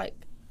out like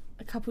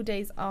a couple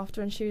days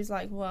after, and she was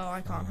like, "Well,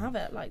 I can't have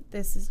it. Like,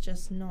 this is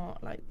just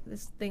not like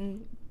this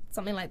thing.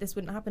 Something like this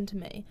wouldn't happen to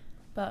me."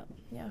 But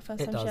yeah,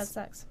 first It time she had does.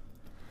 sex.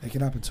 It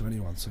can happen to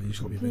anyone, so you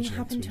should be It can vigilant.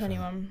 happen be to fair.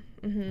 anyone.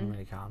 It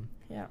really can.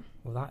 Yeah,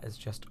 Well, that is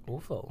just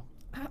awful.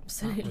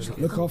 absolutely.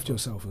 Really Look after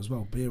yourself as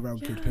well. Be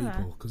around good Yeah.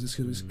 people, because this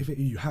if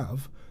you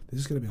have,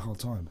 this is going to be a hard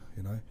time.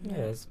 You know. It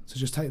is. So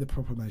just take the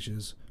proper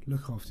measures,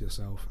 look after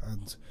yourself,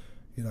 and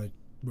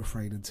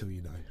refrain until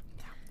you know.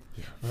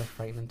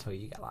 Refrain until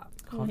you get that.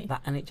 Right.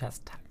 That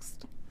NHS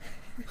text.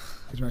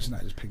 Could you imagine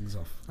that just pings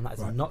off? And that is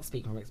Right. not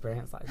speaking from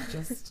experience, that is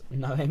just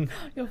knowing.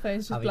 Your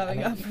phone's just having blowing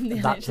an- up from the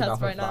That's NHS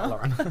enough right of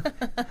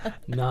that, now. Lauren.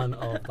 None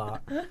of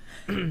that.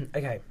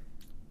 Okay.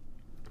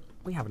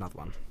 We have another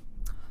one.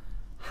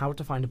 How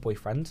to find a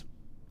boyfriend.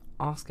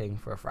 Asking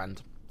for a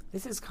friend.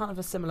 This is kind of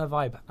a similar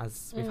vibe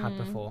as we've had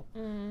before.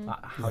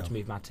 Like how to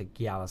move mad to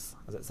gyals,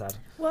 as it said.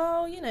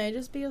 Well,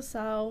 just be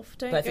yourself.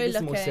 Don't But I go think this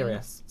is looking. more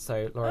serious.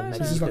 So, Lauren, Oh, maybe no.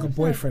 This you is like a could-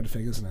 boyfriend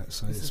thing, isn't it?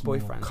 So This it's is more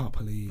boyfriend.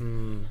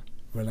 coupley,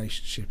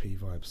 relationshipy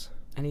vibes.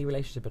 Any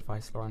relationship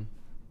advice, Lauren?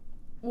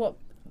 What,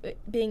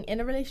 being in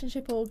a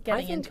relationship or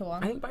getting into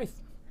one? I think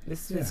both.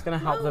 This Yeah. is going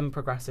to help Well- them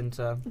progress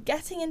into.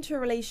 Getting into a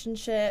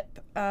relationship,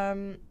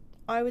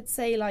 I would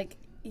say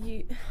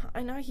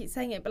I know I keep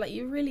saying it, but like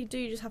you really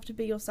do just have to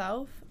be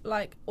yourself,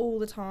 like all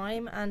the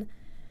time, and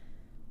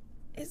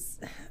it's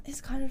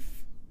kind of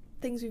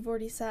things we've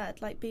already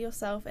said, like be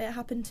yourself. It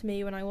happened to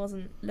me when I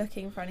wasn't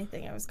looking for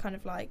anything. I was kind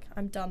of like,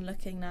 I'm done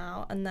looking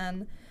now, and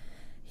then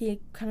he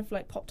kind of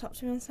like popped up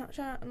to me on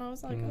Snapchat, and I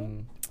was like,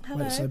 oh,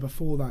 hello. Wait, so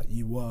before that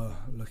you were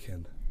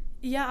looking?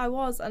 Yeah, I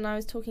was, and I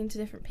was talking to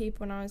different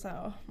people, and I was like,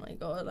 oh my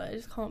god, like, I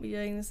just can't be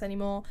doing this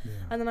anymore. Yeah.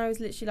 And then I was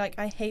literally like,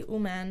 I hate all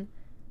men,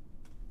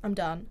 I'm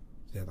done.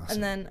 Yeah, that's And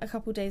it. then a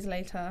couple days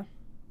later,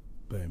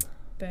 Boom.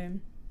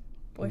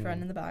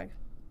 boyfriend in the bag.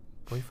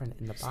 Boyfriend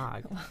in the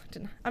bag. Well, I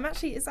don't know.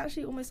 It's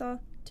actually almost our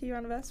 2-year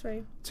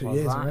anniversary. 2 Well,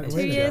 years. that right? is 2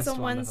 When is it? years just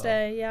on wonderful.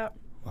 Wednesday, yeah.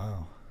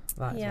 Wow.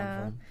 That is Yeah.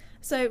 wonderful.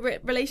 So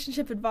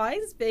relationship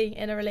advice, being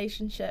in a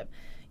relationship,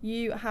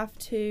 you have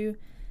to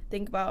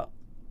think about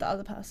the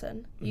other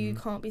person. You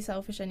can't be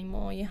selfish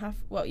anymore. You have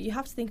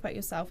to think about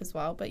yourself as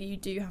well, but you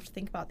do have to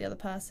think about the other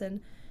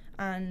person,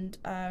 and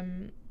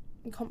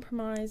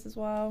compromise as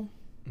well.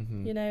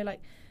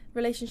 Like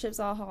relationships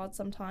are hard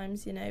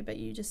sometimes, but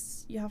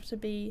you have to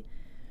be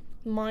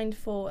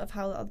mindful of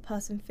how the other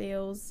person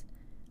feels,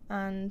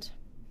 and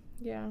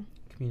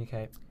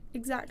Communicate.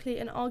 exactly.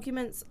 And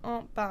arguments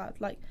aren't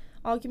bad. Like,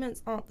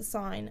 arguments aren't the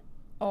sign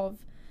of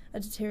a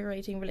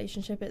deteriorating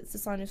relationship. It's a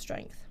sign of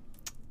strength,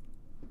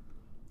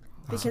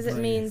 That's because a it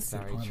very means good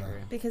Very point true.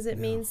 there. because it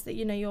Yeah. means that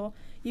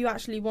you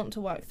actually want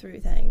to work through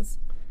things,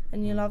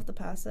 and you love the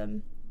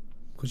person.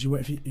 Because you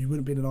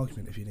wouldn't be in an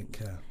argument if you didn't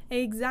care.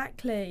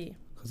 Exactly.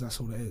 Because that's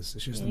all it is.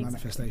 It's just a Exactly.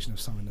 manifestation of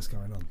something that's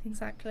going on.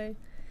 Exactly.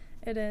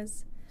 It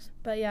is.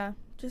 But yeah,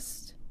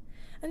 just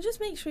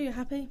make sure you're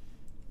happy.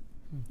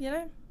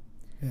 Yeah.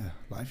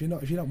 Like if you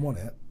don't want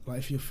it, like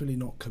if you're fully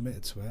not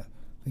committed to it,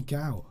 then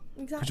get out.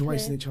 Exactly. Because you're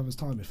wasting each other's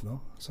time if not.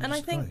 So And I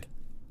just think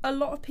go. a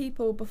lot of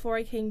people before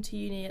I came to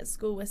uni at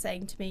school were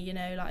saying to me,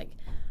 like,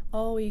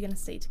 oh, you're going to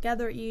stay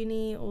together at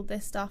uni, all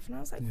this stuff. And I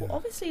was like, well, Yeah.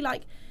 obviously,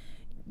 like,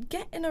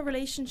 get in a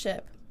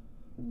relationship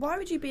why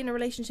would you be in a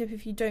relationship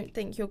if you don't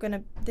think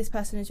this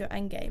person is your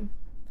end game?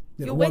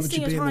 Yeah, you're why would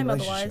wasting you be your in time the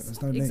relationship? otherwise.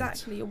 There's no need.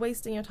 Exactly, you're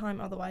wasting your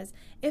time otherwise.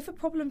 If a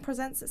problem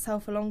presents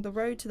itself along the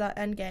road to that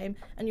end game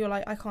and you're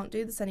like, I can't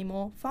do this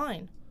anymore,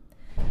 fine.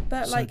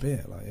 But So be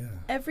it, like, yeah.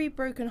 every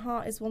broken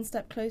heart is one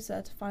step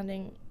closer to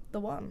finding the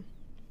one.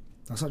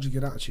 That's such a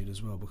good attitude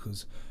as well,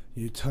 because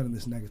you're turning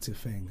this negative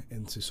thing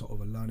into sort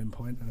of a learning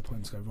point and a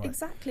point to go, right.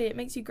 Exactly, it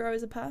makes you grow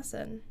as a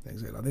person.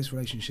 Exactly. Like, this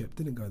relationship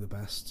didn't go the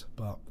best,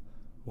 but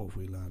what have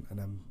we learned? And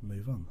then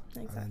move on.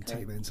 Exactly. And then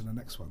take that into the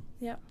next one.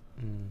 Yeah,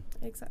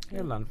 exactly.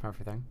 You'll learn from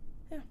everything.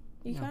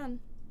 You can.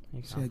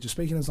 You So yeah, just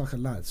speaking as like a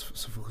lad,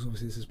 because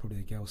obviously this is probably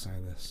a girl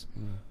saying this,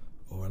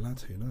 or a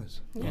lad, who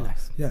knows?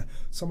 Yeah,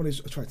 someone who's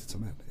attracted to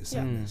men is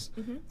saying this.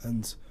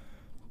 And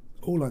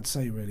all I'd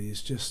say really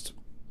is just,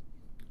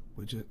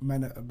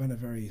 men are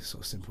very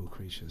sort of simple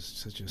creatures,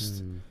 so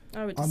just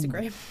I would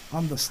disagree.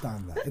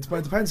 Understand that. But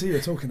it depends who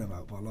you're talking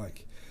about, but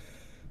like,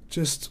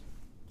 just,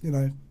 you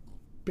know,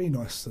 be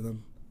nice to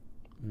them,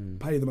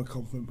 pay them a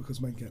compliment, because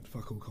men get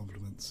fuck all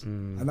compliments,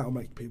 and that'll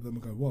make them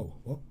go, whoa,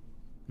 what?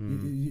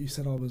 You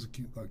said I was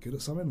good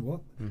at something,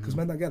 what? Because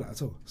men don't get that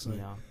at all, so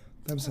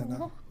them saying that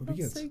would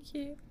be good. So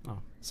cute.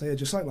 So yeah,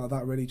 just something like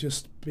that really,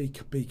 just be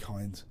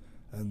kind,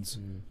 and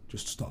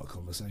just start a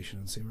conversation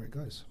and see where it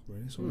goes,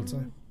 really, that's all I'd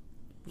say.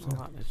 So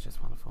that is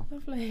just wonderful.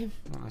 Lovely.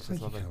 That's Thank just you,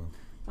 lovely.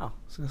 Callum.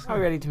 Are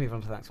we ready to move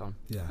on to the next one?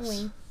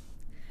 Yes.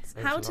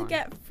 How to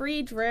get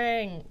free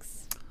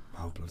drinks.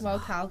 Well,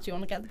 Cal, do you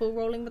want to get the ball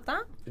rolling with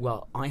that?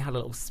 Well, I had a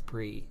little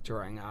spree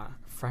during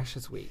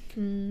Freshers Week.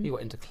 We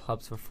got into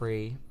clubs for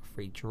free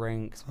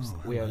drinks.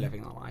 We are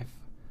living the life.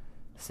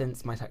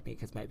 Since my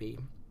technique has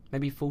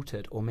maybe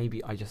faltered, or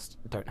maybe I just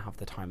don't have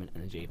the time and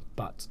energy.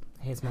 But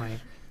here's my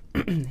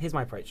here's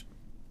my approach.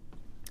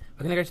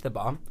 We're gonna go to the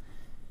bar.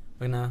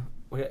 We're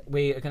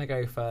gonna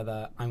go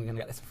further. I'm gonna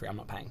get this for free. I'm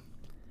not paying.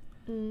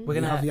 We're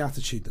gonna have the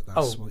attitude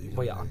that's what you're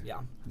gonna do.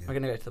 Yeah. We're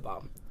gonna go to the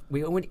bar.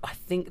 I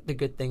think the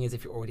good thing is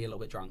if you're already a little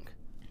bit drunk.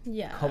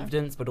 Yeah.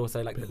 Confidence, but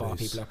also like the bar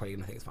loose. people are probably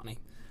gonna think it's funny.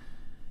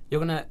 You're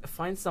gonna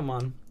find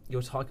someone,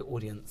 your target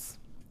audience,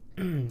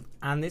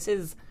 and this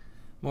is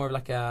more of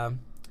like a,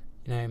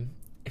 you know,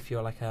 if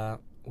you're like a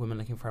woman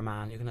looking for a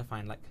man, you're gonna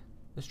find like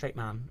the straight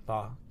man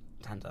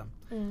bartender.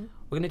 We're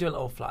gonna do a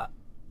little flirt.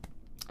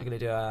 We're gonna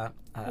do a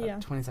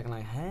 20-second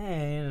like,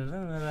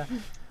 hey.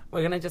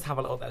 We're gonna just have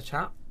a little bit of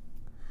chat.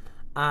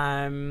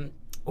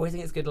 Always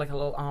think it's good, like a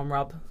little arm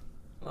rub.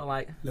 A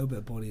little bit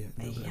of body.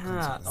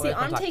 See,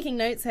 I'm taking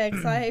notes here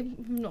because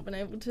I've not been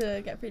able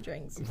to get free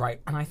drinks. Right,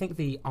 and I think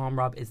the arm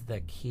rub is the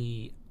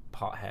key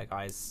part here,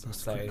 guys.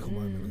 That's the critical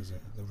moment, is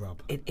it? The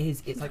rub. It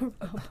is. It's like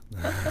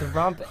the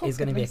rub is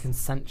going to be a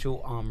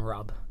consensual arm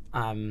rub.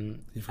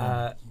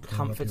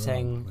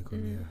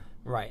 Comforting.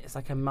 Right, it's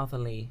like a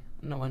motherly.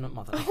 No, we're not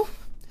motherly.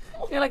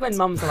 You know, like when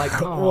mums are like,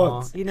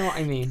 oh, you know what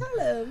I mean.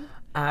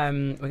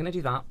 We're going to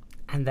do that,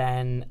 and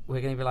then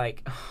we're going to be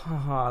like,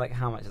 oh, like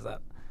how much is it?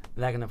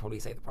 They're going to probably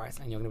say the price,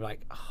 and you're going to be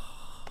like,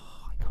 oh,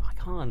 I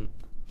can't.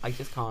 I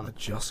just can't. I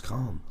just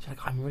can't. She's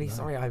like, I'm really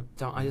sorry. I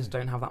just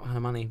don't have that kind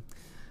of money.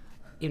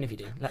 Even if you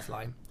do, let's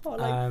lie. What,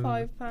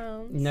 like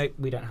 £5? No,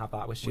 we don't have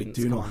that. We're students.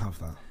 We do not have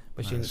that.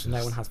 We're students.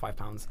 No one has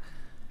 £5.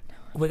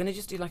 We're going to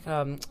just do like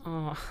and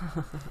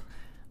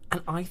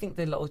I think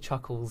the little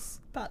chuckles.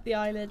 Bat the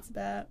eyelids a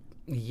bit.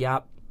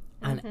 Yep.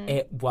 And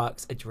it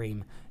works a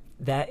dream.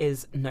 There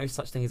is no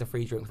such thing as a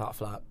free drink without a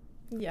flirt.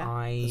 Yeah.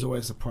 There's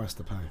always a price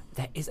to pay.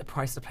 There is a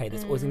price to pay.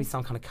 There's always going to be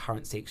some kind of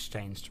currency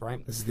exchanged,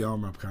 right? This is the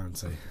arm rub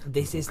currency.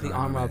 This is the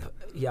arm rub,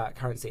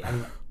 currency.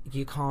 And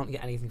you can't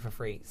get anything for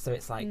free. So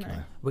it's like,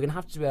 we're going to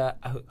have to do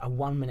a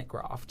 1 minute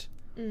graft.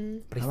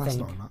 But I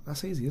think...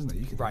 That's easy, isn't it?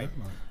 You can do that,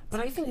 But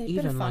I think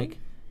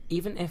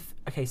even if...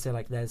 Okay, so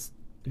like there's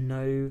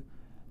no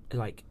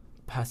like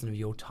person of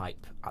your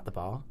type at the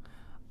bar,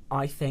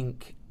 I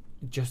think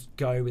just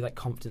go with like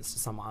confidence to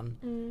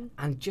someone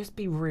and just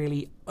be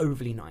really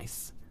overly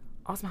nice.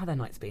 Ask them how their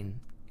night's been.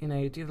 You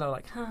know, do the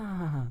like,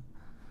 ha.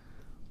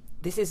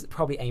 This is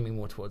probably aiming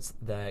more towards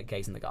the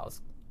gays and the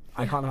girls.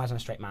 I can't imagine a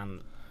straight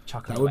man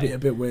chuckling That would away. be a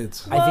bit weird.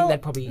 I think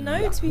they'd probably...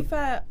 No, to be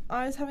fair,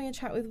 I was having a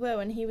chat with Will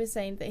and he was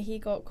saying that he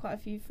got quite a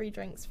few free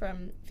drinks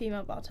from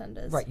female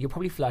bartenders. Right, you're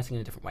probably flirting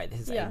in a different way.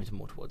 This is aimed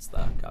more towards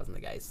the girls and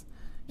the gays.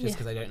 Just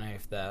because I don't know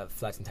if the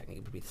flirting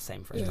technique would be the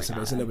same for a straight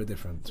man. It's a little bit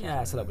different.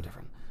 Yeah, it's a little bit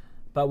different.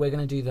 But we're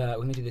gonna do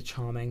the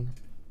charming,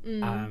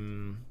 a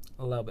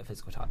little bit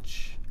physical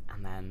touch,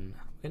 and then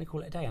we're gonna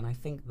call it a day. And I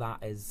think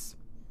that is.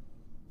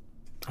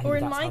 Or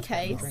in my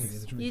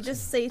case, you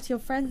just say to your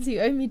friends,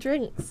 "You owe me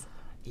drinks,"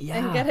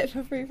 and get it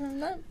for free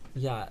from them.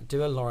 Yeah,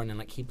 do a Lauren and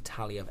like keep a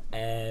tally of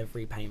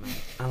every payment,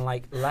 and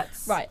like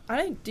let's. Right, I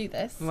don't do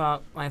this.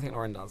 Well, I think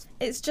Lauren does.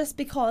 It's just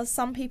because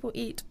some people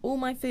eat all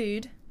my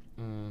food,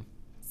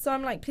 so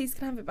I'm like, please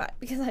can I have it back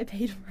because I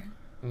paid for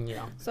it.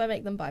 Yeah. So I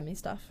make them buy me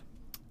stuff.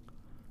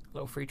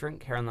 Little free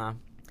drink here and there.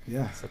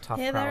 Yeah. It's a tough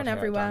here, crowd there, and here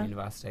everywhere. at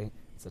University.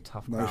 It's a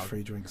tough crowd. No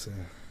free drinks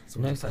here.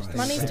 No such thing.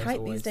 Money's It's tight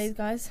always- these days,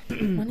 guys.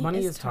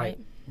 Money is tight.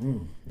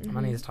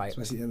 Money is tight.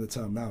 Especially at the end of the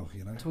term now,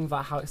 you know. Talking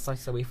about how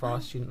excited are we for our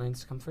student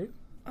loans to come through?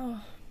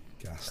 Oh,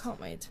 Gassed. Can't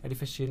wait. Ready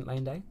for Student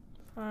Loan Day?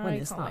 I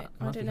is can't that? wait. It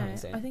I must don't be know. coming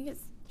soon. I think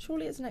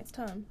surely it's next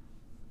term.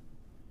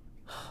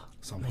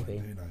 Some point, Maybe.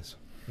 who knows?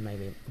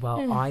 Maybe.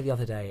 Well, the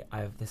other day, I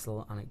have this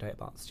little anecdote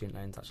about student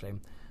loans, actually.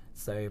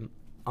 So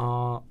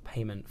our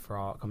payment for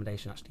our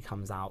accommodation actually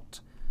comes out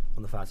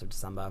on the 1st of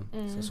December. So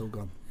it's all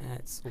gone. Yeah,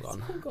 it's all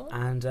gone. all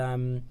gone.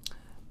 And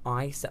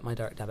I set my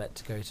direct debit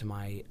to go to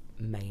my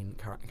main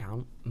current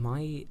account.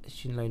 My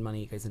student loan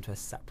money goes into a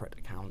separate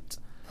account.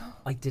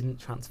 I didn't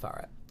transfer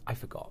it. I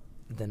forgot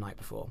the night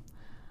before.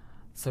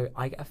 So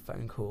I get a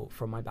phone call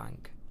from my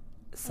bank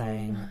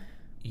saying,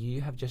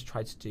 you have just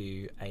tried to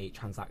do a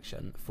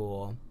transaction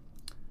for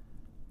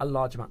a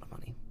large amount of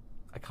money,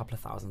 a couple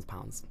of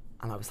 £1,000s.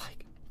 And I was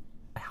like,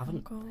 I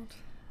haven't. Oh God.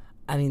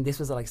 I mean, this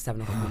was at like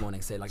 7 o'clock in the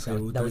morning, so like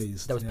So there was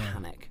dazed,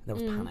 panic. There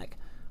was panic.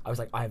 I was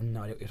like, I have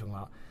no idea what you're talking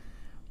about.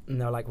 And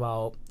they were like,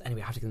 well,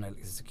 anyway, I have to know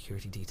like, the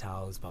security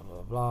details, blah,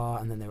 blah, blah, blah.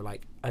 And then they were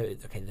like, oh,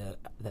 okay,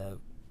 the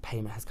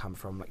payment has come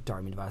from like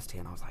Durham University.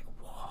 And I was like,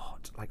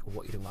 what? Like,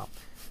 what are you doing about?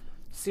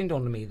 Soon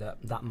dawned on me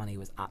that money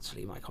was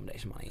actually my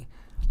accommodation money.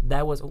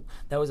 There was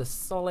a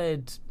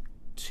solid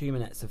 2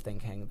 minutes of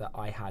thinking that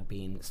I had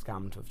been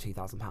scammed of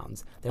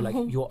 £2,000. They were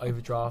like, your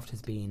overdraft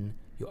has been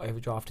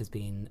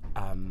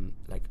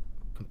like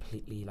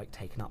completely like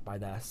taken up by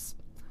this.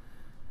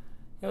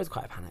 It was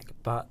quite a panic,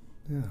 but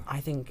Yeah. I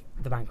think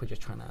the bank were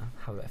just trying to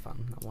have a bit of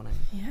fun that morning.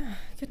 Yeah,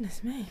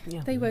 goodness me.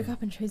 Yeah. They woke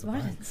up and chose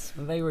violence.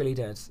 They really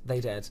did. They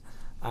did.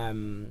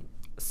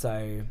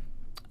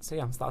 So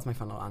yeah, so that was my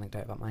fun little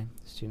anecdote about my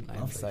student loan.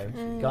 Lovely, So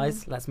thank you.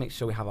 guys, let's make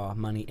sure we have our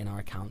money in our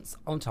accounts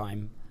on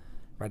time,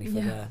 ready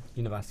for the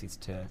universities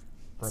to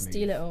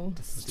Steal it all.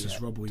 Just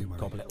rob all your money.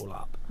 gobble it all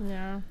up.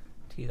 Yeah.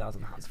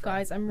 £2,000.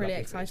 Guys, I'm really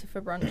excited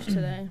for brunch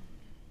today.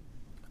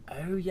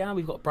 Oh yeah,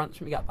 we've got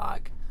brunch when we get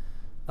back.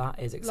 That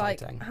is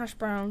exciting. Like, hash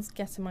browns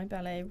get in my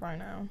belly right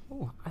now.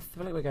 Oh, I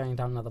feel like we're going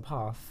down another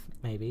path,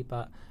 maybe.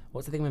 But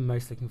what's the thing we're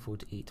most looking forward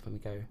to eat when we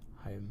go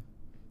home?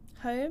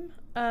 Home,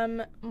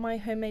 my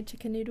homemade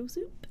chicken noodle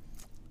soup.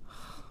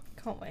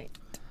 Can't wait.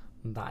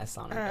 That is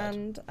sounding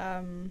good.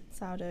 And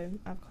sourdough,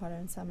 avocado,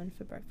 and salmon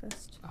for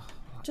breakfast. Oh,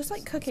 that Just just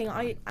like cooking, sounds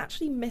I great.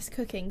 actually miss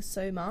cooking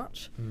so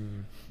much.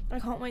 I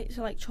can't wait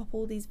to like chop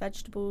all these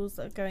vegetables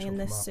that are going in Chop 'em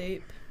this up.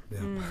 soup.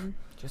 Yeah.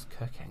 Just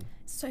cooking.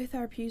 So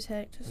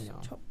therapeutic. Just Yeah.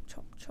 chop,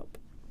 chop, chop.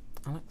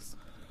 Alex?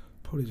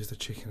 Probably just a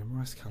chicken and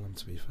rice, Callum,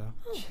 to be fair.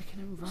 Chicken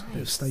and rice. A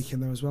bit of steak in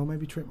there as well.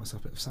 Maybe treat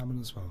myself. A bit of salmon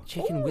as well.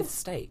 Chicken Ooh. with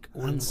steak.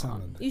 All in And one.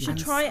 salmon. You should And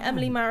try salmon.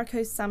 Emily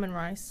Marico's salmon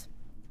rice.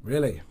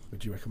 Really?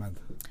 Would you recommend?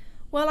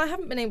 Well, I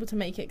haven't been able to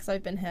make it because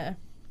I've been here.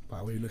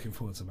 But are you looking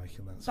forward to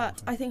making that?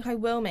 But I think I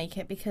will make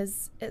it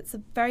because it's a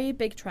very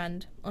big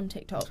trend on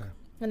TikTok. Okay.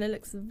 And it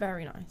looks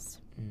very nice.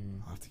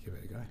 Mm. I'll have to give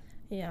it a go.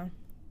 Yeah.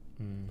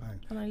 Mm. Bang.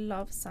 And I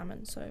love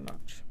salmon so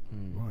much.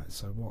 Mm. Right,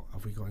 so what?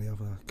 Have we got any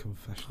other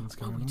confessions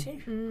Oh, going we on?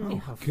 do. Mm. We Oh,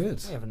 have,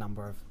 good. We have a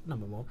number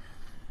more.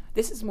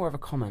 This is more of a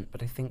comment,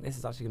 but I think this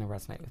is actually going to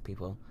resonate with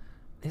people.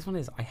 This one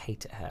is, I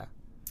hate it here.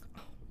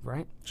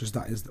 Right? Just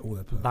that is all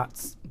they put.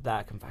 That's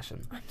their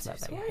confession. I'm so that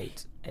they sorry.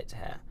 hate it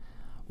here.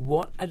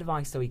 What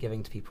advice are we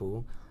giving to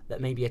people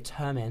that maybe a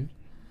term in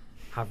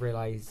have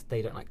realised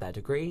they don't like their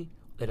degree,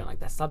 they don't like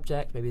their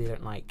subject, maybe they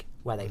don't like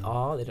where they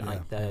are, they don't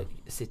like the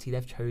city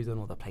they've chosen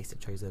or the place they've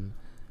chosen?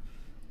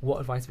 What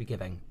advice are we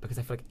giving? Because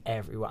I feel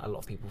like a lot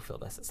of people feel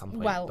this at some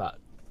point. Well, but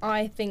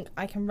I think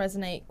I can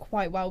resonate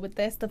quite well with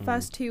this. The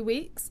first 2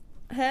 weeks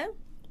here,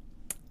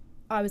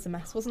 I was a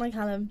mess, wasn't I,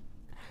 Callum?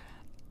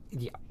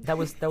 yeah, there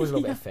was a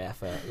little bit of fear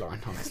for Lauren,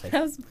 honestly.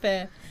 That was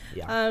fair.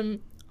 Yeah.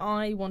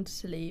 I wanted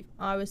to leave.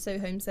 I was so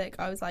homesick.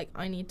 I was like,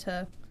 I need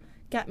to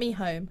get me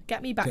home.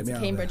 Get me back Get me to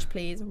out of Cambridge, there.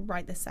 please,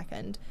 right this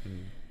second.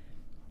 Mm.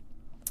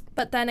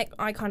 But then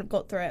I kind of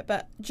got through it.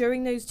 But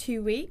during those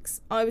 2 weeks,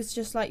 I was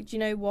just like, do you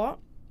know what?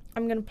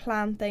 I'm going to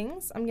plan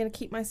things. I'm going to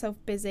keep myself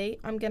busy.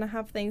 I'm going to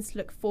have things to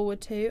look forward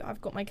to.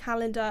 I've got my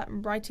calendar.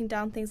 I'm writing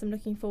down things I'm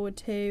looking forward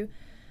to.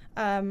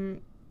 Yeah,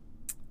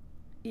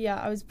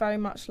 I was very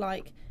much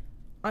like,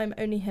 I'm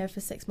only here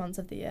for 6 months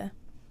of the year.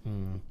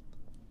 Mm.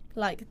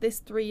 Like, this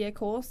 3-year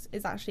course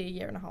is actually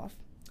 1.5 years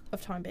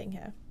of time being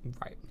here.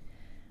 Right.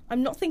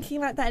 I'm not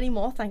thinking like that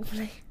anymore,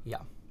 thankfully. Yeah.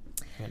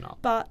 You're not.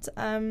 But,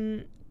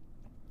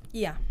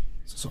 yeah.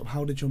 So sort of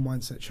how did your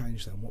mindset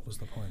change then? What was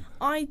the point?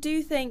 I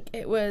do think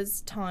it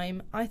was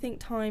time. I think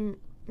time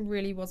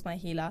really was my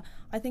healer.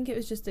 I think it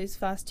was just those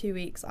first 2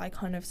 weeks I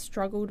kind of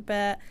struggled a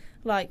bit.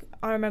 Like,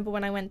 I remember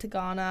when I went to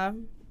Ghana.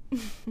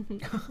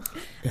 It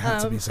had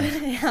to be said.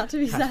 It had to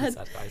be said.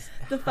 Guys. The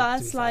Had to be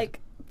first, said. like,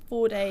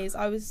 4 days,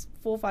 4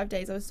 or 5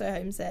 days, I was so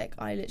homesick.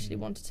 I literally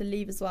wanted to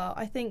leave as well.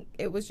 I think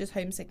it was just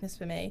homesickness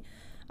for me.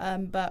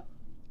 But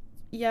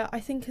yeah, I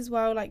think as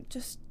well, like,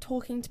 just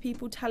talking to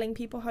people, telling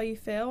people how you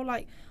feel.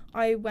 Like,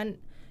 I went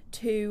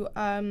to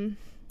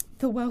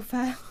the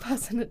welfare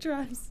person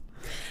address.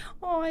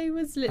 I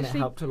was And it literally...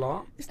 helped a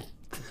lot?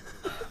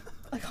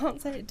 I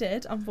can't say it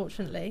did,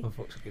 unfortunately.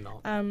 Unfortunately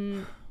not.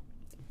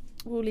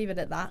 we'll leave it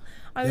at that.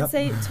 I would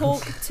say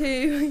talk to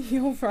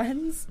your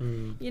friends.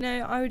 You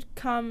know, I would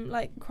come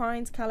like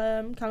crying to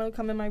Callum. Callum would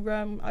come in my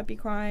room. I'd be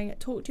crying.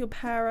 Talk to your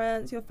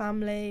parents, your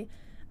family.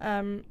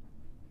 And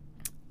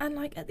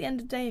like at the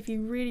end of the day, if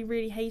you really,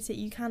 really hate it,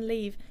 you can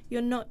leave.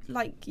 You're not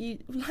like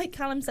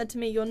Callum said to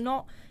me, you're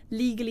not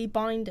legally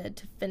binded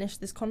to finish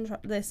this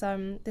contract,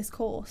 this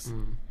course.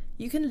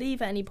 You can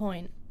leave at any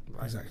point.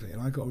 Right. Exactly.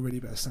 And I got a really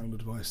bit of sound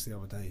advice the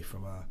other day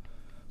from a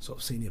sort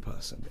of senior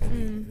person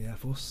in the Air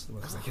Force,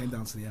 because they came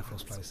down to the Air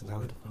Force place and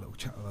had a little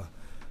chat with her,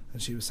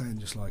 and she was saying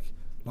just like,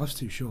 life's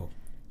too short.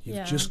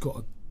 You've just got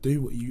to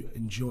do what you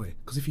enjoy,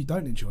 because if you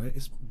don't enjoy it,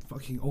 it's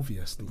fucking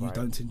obvious that you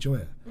don't enjoy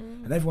it,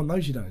 and everyone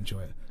knows you don't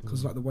enjoy it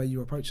because like the way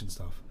you're approaching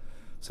stuff.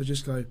 So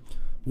just go,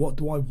 what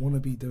do I want to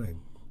be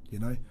doing? You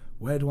know,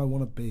 where do I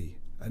want to be?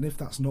 And if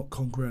that's not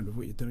congruent with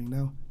what you're doing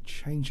now,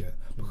 change it,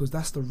 because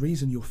that's the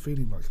reason you're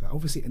feeling like that.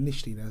 Obviously,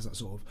 initially there's that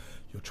sort of,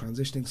 you're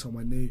transitioning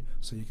somewhere new,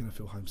 so you're going to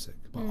feel homesick.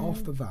 But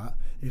after that,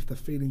 if the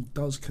feeling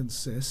does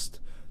consist,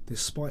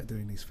 despite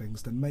doing these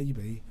things, then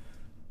maybe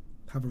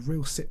have a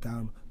real sit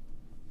down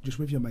just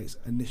with your mates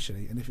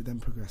initially, and if it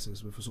then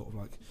progresses with a sort of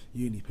like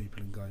uni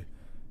people, and go,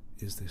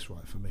 is this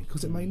right for me?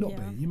 Because it may not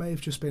be. You may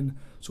have just been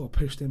sort of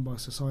pushed in by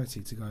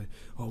society to go,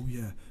 oh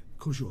yeah,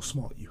 because you're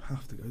smart, you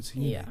have to go to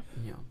uni.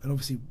 And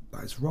obviously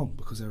that is wrong,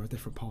 because there are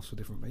different paths for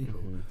different people.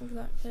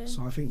 Exactly.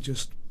 So I think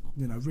just,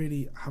 you know,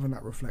 really having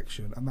that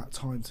reflection and that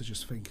time to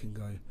just think and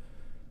go,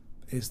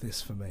 is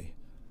this for me?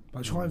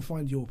 But try and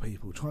find your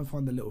people, try and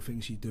find the little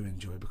things you do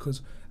enjoy,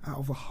 because out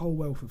of the whole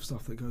wealth of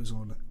stuff that goes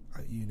on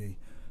at uni,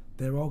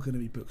 there are going to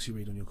be books you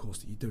read on your course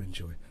that you do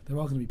enjoy. There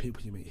are going to be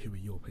people you meet who are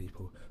your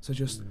people. So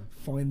just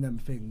find them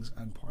things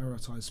and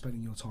prioritise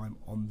spending your time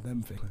on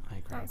them things. I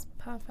agree. That's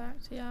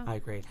perfect, yeah. I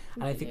agree.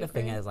 And I think the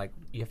thing is, like,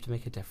 you have to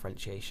make a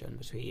differentiation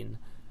between,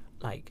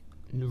 like,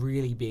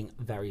 really being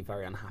very,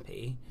 very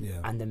unhappy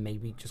and then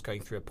maybe just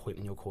going through a point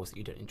in your course that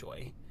you don't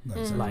enjoy.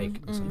 No, So, like,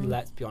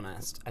 let's be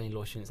honest, any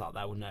law students out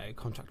there will know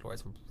contract law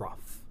is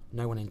rough.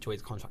 No one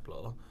enjoys contract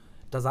law.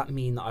 Does that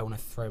mean that I want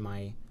to throw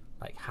my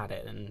like had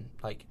it and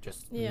like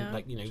just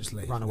like, you know, just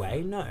run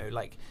away? No,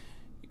 like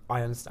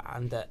I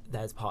understand that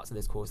there's parts of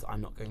this course that I'm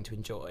not going to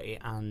enjoy,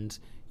 and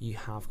you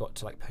have got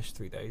to like push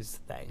through those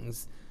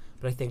things.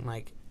 But I think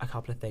like a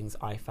couple of things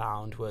I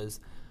found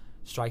was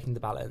striking the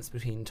balance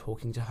between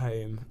talking to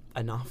home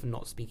enough and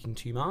not speaking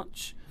too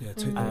much.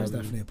 There's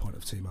definitely a point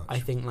of too much. I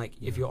think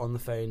like if you're on the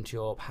phone to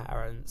your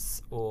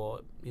parents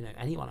or, you know,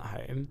 anyone at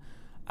home,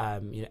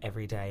 you know,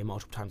 every day,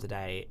 multiple times a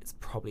day, it's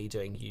probably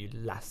doing you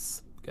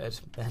less good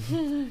than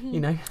you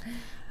know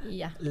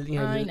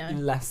I know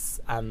less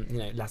you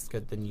know, less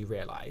good than you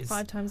realise.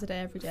 5 times a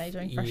day every day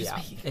during Freshers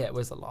Week. It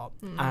was a lot.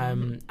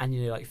 And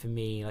you know, like for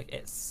me, like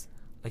it's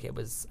like it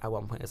was at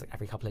one point it was like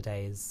every couple of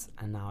days,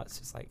 and now it's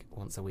just like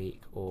once a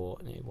week, or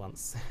you know,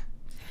 once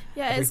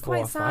every it's 4 or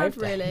quite 5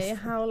 sad really days.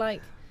 how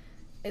like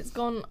it's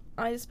gone.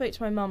 I spoke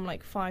to my mum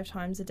like 5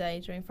 times a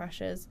day during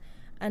Freshers,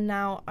 and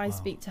now I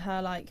speak to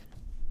her like,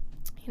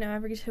 you know,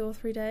 every 2 or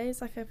 3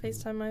 days. Like I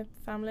FaceTime my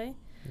family.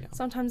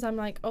 Sometimes I'm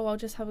like, oh, I'll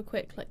just have a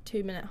quick like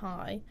 2-minute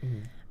hi.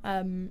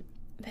 But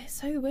it's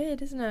so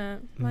weird, isn't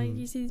it? Like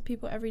you see these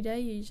people every day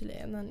usually,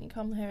 and then you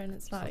come here and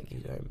it's like you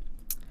don't.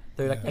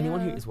 Though like anyone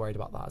who is worried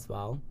about that as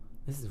well,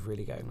 this is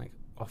really going like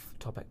off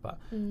topic, but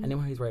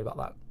anyone who's worried about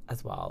that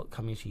as well,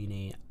 coming to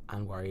uni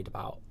and worried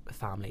about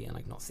family and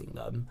like not seeing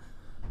them,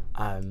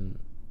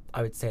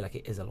 I would say like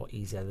it is a lot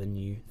easier than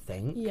you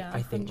think.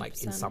 I think 100%.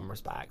 Like in some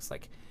respects,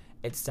 like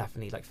it's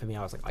definitely like for me,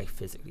 I was like, I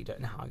physically don't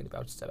know how I'm going to be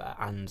able to do it,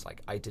 and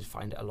like I did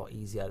find it a lot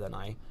easier than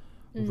I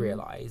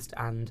realised.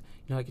 And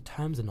you know, like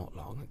terms are not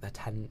long, like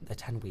they're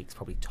 10 weeks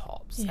probably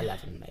tops,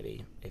 11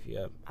 maybe if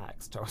you're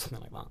extra or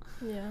something like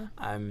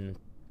that.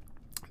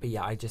 But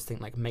yeah, I just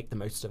think like make the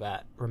most of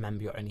it.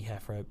 Remember, you're only here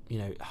for, you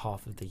know,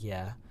 half of the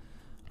year.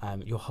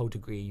 Your whole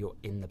degree, you're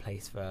in the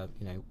place for,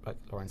 you know, like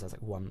Lauren says,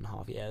 like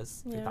 1.5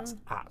 years. Like, that's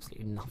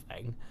absolutely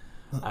nothing.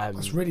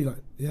 That's really like,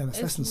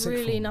 that's less than sixth form.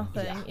 It's really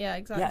nothing. Yeah,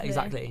 exactly. Yeah,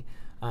 exactly.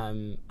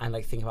 And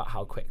like think about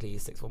how quickly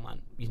sixth form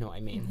went. You know what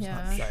I mean?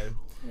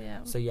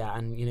 So yeah,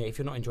 and you know, if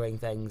you're not enjoying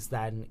things,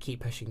 then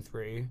keep pushing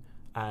through.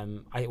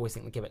 I always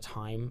think give it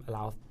time,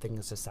 allow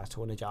things to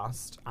settle and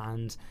adjust.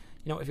 And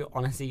you know, if you're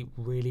honestly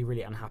really,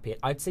 really unhappy,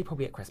 I'd say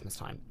probably at Christmas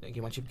time, like,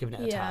 once you've given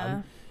it a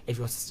term, if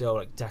you're still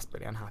like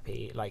desperately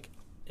unhappy, like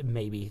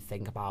maybe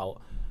think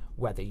about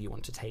whether you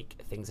want to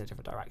take things in a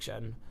different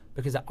direction,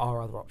 because there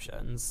are other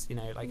options. You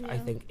know, like I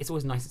think it's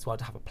always nice as well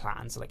to have a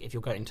plan. So like if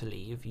you're going to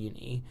leave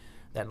uni,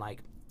 then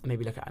like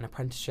maybe look at an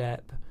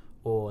apprenticeship,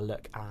 or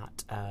look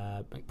at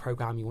a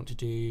program you want to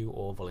do,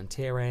 or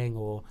volunteering,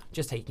 or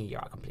just taking a year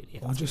out completely.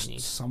 Or just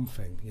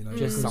something, you know.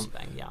 Just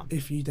something,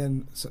 If you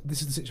then, so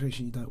this is the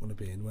situation you don't want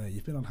to be in, where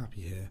you've been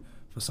unhappy here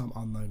for some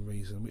unknown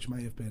reason, which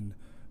may have been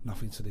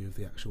nothing to do with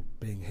the actual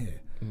being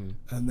here.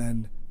 And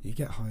then you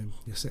get home,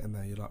 you're sitting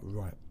there, you're like,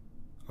 right,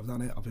 I've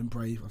done it, I've been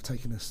brave, I've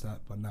taken this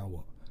step, but now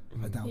what?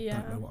 I don't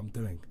know what I'm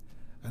doing.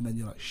 And then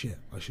you're like, shit,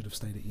 I should have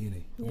stayed at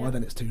uni. By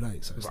then it's too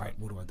late, so it's like,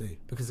 what do I do?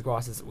 Because the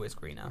grass is always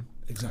greener.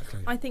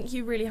 Exactly. I think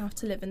you really have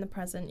to live in the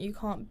present. You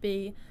can't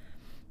be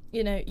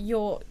you know,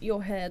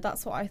 you're here.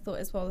 That's what I thought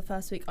as well the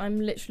first week. I'm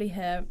literally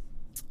here.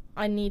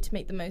 I need to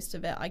make the most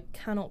of it. I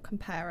cannot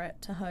compare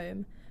it to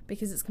home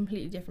because it's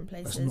completely different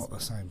places. It's not the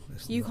same.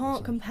 You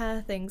can't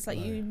compare things. Like,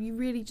 you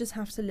really just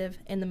have to live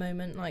in the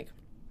moment. Like,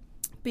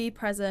 be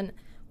present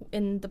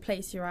in the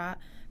place you're at.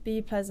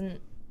 Be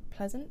present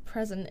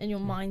in your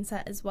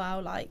mindset as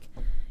well. Like,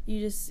 you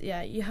just,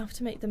 you have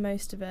to make the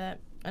most of it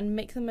and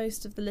make the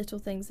most of the little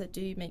things that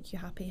do make you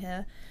happy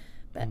here.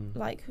 But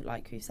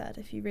like we said,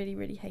 if you really,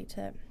 really hate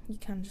it, you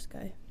can just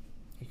go.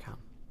 You can.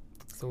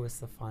 It's always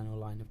the final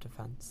line of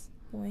defence.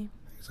 Boy.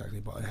 Exactly,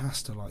 but it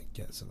has to like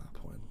get to that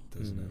point,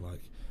 doesn't it?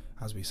 Like,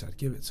 as we said,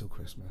 give it till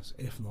Christmas.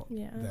 If not,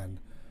 then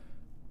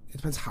it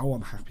depends how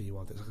unhappy you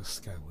are. There's like a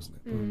scale, isn't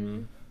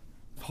it?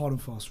 But hard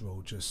and fast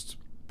rule: just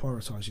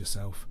prioritise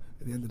yourself.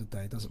 At the end of the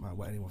day, it doesn't matter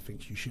what anyone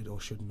thinks you should or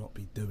should not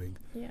be doing.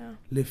 Yeah.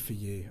 Live for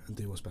you and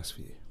do what's best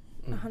for you.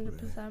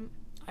 100%.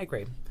 I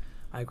agree.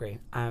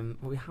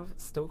 We have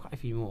still quite a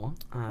few more.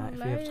 If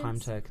we have time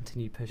to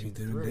continue pushing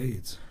through. We do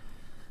indeed.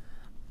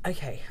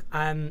 Okay.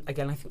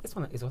 Again, I think this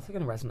one is also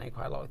going to resonate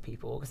quite a lot with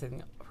people because I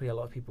think probably a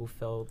lot of people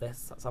feel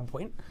this at some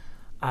point.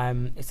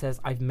 It says,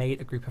 I've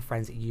made a group of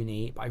friends at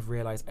uni, but I've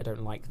realised I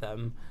don't like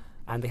them.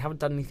 And they haven't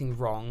done anything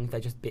wrong.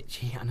 They're just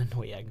bitchy and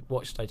annoying.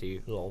 What should I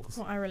do? Lols.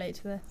 Well, I relate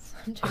to this.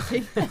 I'm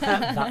joking.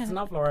 That's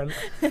enough, Lauren.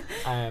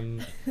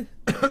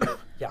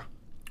 Yeah.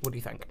 What do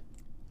you think?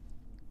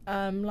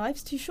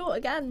 Life's too short,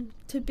 again,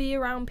 to be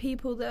around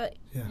people that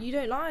you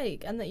don't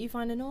like and that you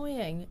find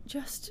annoying.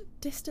 Just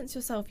distance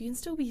yourself. You can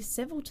still be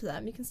civil to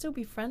them. You can still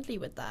be friendly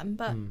with them.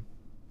 But,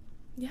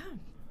 yeah.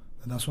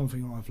 And that's one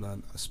thing I've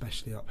learned,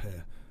 especially up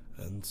here,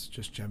 and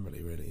just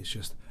generally, really, it's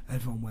just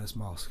everyone wears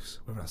masks,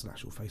 whether that's an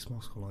actual face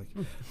mask or like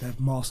they have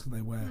masks that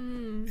they wear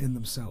in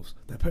themselves.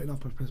 They're putting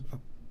up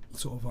a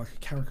sort of like a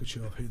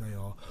caricature of who they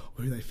are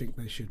or who they think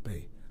they should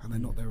be, and they're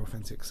not their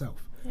authentic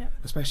self. Yeah.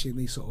 Especially in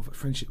these sort of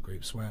friendship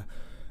groups where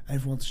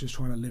everyone's just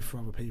trying to live for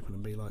other people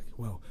and be like,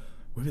 well,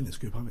 within this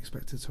group I'm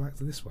expected to act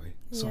this way,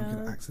 so I'm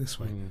going to act this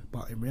way.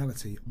 But in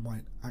reality,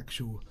 my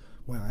actual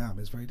way I am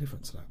is very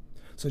different to that.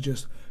 So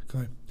just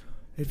go,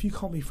 if you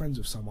can't be friends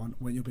with someone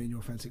when you're being your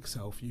authentic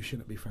self, you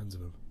shouldn't be friends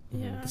with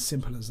them. Yeah. As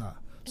simple as that.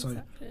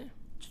 So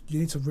you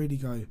need to really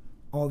go,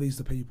 are these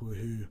the people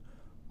who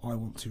I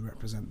want to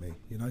represent me?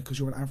 You know, because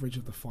you're an average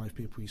of the 5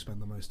 people you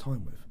spend the most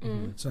time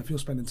with. So if you're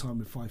spending time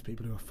with 5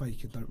 people who are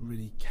fake and don't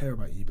really care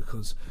about you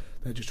because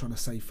they're just trying to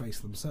save face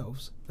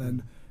themselves,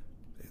 then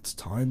it's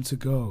time to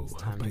go,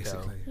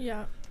 basically.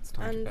 Yeah.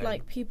 And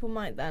like, people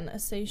might then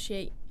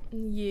associate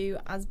you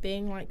as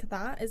being like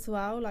that as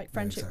well. Like,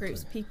 friendship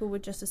groups, people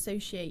would just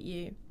associate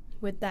you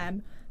with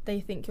them. They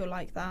think you're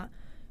like that.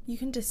 You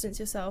can distance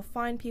yourself,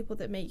 find people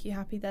that make you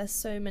happy. There's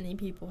so many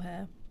people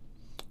here.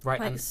 Right.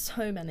 Like,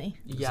 so many.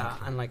 Yeah,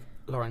 and like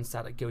Lauren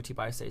said, like, guilty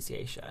by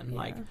association.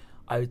 Like,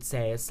 I would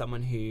say, as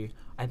someone who,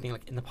 I think,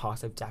 like, in the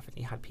past I've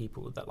definitely had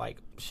people that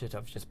like should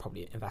have just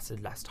probably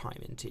invested less time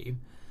into.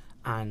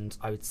 And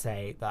I would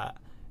say that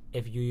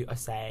if you are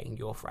saying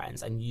you're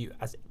friends and you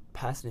as a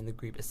person in the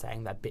group is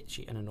saying they're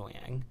bitchy and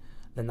annoying,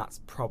 then that's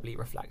probably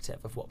reflective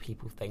of what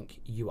people think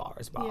you are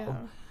as well. Yeah.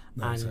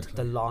 No, and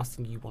the last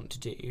thing you want to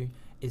do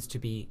is to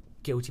be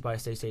guilty by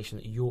association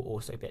that you're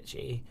also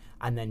bitchy,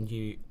 and then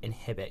you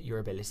inhibit your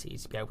ability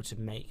to be able to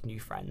make new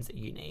friends at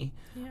uni.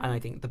 And I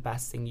think the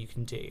best thing you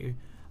can do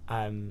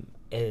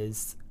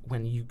is,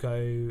 when you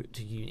go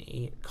to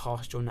uni,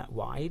 cast your net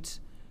wide.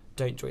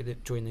 Don't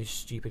join those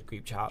stupid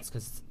group chats,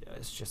 because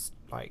it's just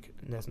like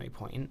there's no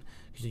point,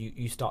 because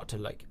you start to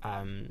like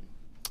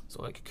sort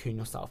of like cocoon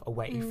yourself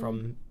away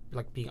from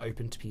like being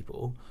open to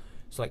people.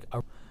 So like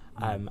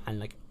and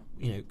like,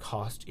 you know,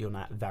 cast your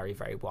net very,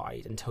 very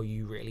wide until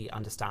you really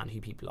understand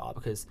who people are,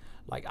 because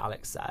like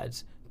Alex said,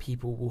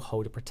 people will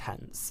hold a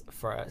pretense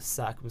for a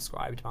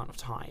circumscribed amount of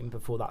time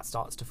before that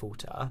starts to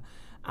falter,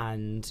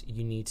 and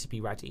you need to be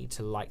ready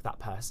to like that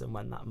person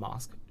when that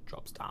mask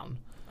drops down.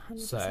 100%.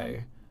 So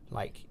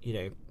like, you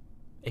know,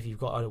 if you've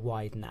got a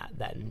wide net,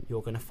 then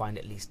you're going to find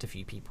at least a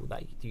few people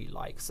that you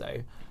like. So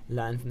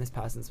learn from this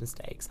person's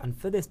mistakes. And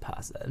for this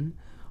person,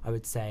 I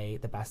would say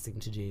the best thing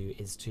to do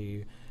is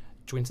to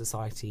join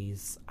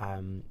societies,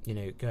 you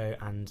know, go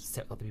and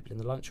sit with other people in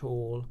the lunch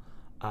hall,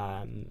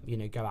 you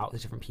know, go out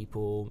with different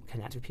people,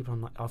 connect with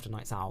people after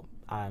nights out,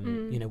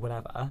 you know,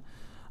 whatever,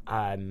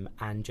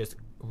 and just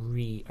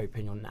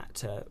reopen your net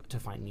to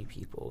find new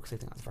people, because I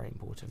think that's very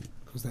important.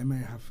 Because they may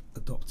have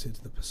adopted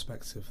the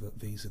perspective that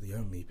these are the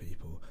only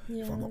people.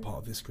 If I'm not part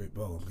of this group,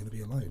 well, I'm going to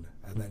be alone.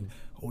 And then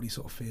all these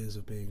sort of fears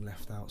of being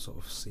left out sort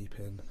of seep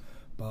in.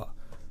 But,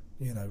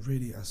 you know,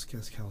 really, as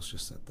Cal's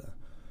just said there,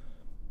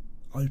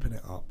 open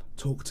it up,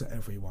 talk to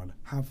everyone,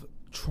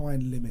 try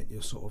and limit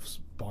your sort of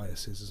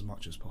biases as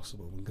much as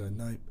possible, and go,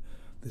 nope,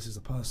 this is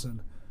a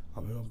person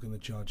who I'm going to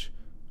judge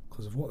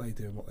because of what they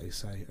do and what they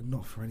say, and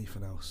not for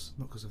anything else,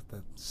 not because of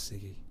their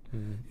siggy,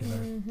 you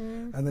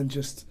know. And then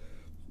just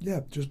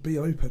be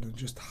open and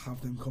just have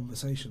them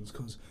conversations,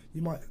 because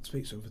you might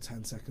speak to them for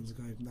 10 seconds and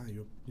go, no,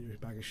 you're a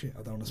bag of shit,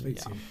 I don't want to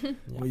speak to you.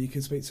 Or you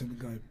can speak to them and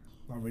go,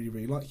 I really,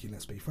 really like you,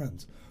 let's be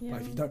friends. Yeah.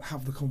 But if you don't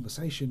have the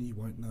conversation, you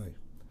won't know.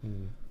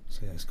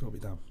 So yeah, it's got to be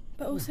done.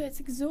 But also it's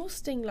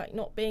exhausting, like,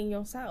 not being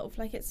yourself.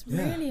 Like, it's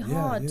Yeah, really yeah,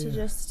 hard to yeah.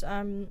 just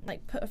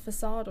like put a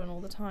facade on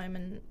all the time,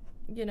 and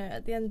you know,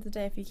 at the end of the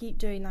day, if you keep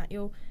doing that,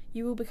 you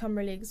will become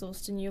really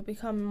exhausted, and you'll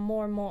become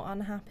more and more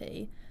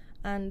unhappy,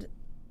 and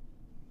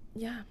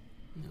yeah.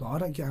 But I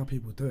don't get how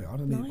people do it. I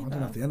don't Neither.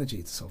 have the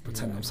energy to sort of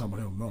pretend I'm someone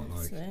who I'm not.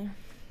 Like, Honestly.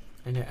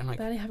 I know, and like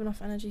Barely have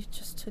enough energy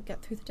just to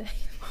get through the day.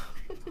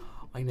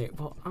 I know.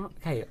 Well,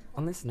 okay.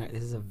 On this note,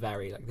 this is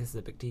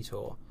a big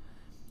detour.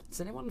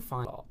 Does anyone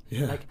find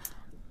Yeah. like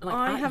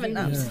I at haven't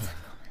napped. uni- Yeah.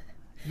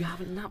 You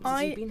haven't napped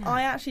since you've been here.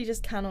 I actually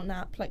just cannot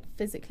nap, like,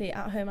 physically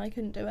at home. I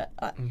couldn't do it.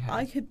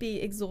 I could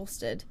be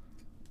exhausted.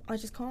 I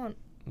just can't.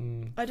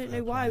 I don't know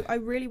Fair why. play. I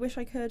really wish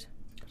I could.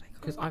 But I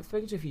Because can't. I've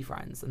spoken to a few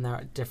friends and they're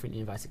at different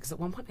universities. Because at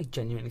one point I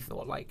genuinely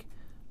thought like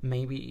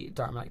maybe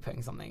don't like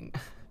putting something.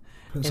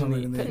 Put In something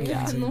the- in the, put it in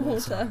canteen the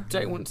water. water.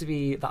 Don't want to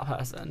be that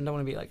person. Don't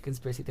want to be like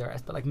conspiracy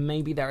theorist. But like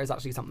maybe there is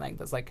actually something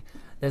that's like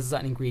there's a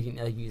certain ingredient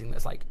they're using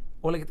that's like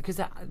or like because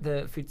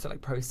the food's so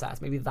like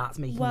processed. Maybe that's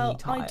making me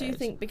tired. I do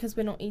think because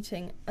we're not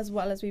eating as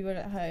well as we would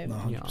at home. No,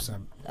 100%.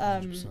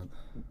 100%.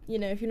 You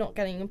know, if you're not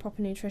getting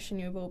proper nutrition,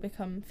 you will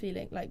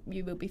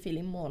be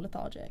feeling more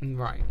lethargic.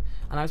 Right.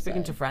 And I was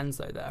speaking So- to friends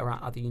though that are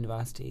at other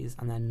universities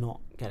and they're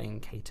not getting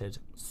catered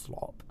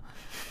slop.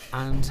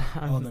 And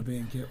They're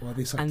being well,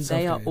 these and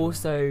they are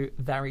also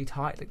very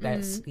tired, like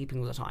they're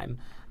sleeping all the time.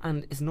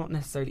 And it's not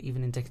necessarily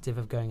even indicative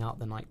of going out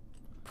the night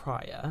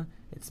prior.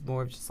 It's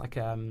more of just like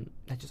they're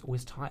just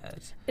always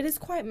tired. It is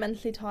quite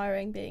mentally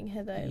tiring being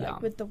here though, Yeah.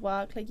 like with the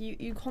work. Like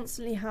you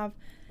constantly have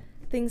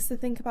things to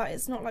think about.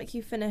 It's not like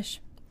you finish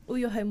all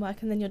your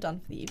homework and then you're done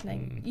for the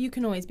evening. You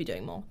can always be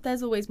doing more.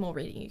 There's always more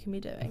reading you can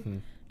be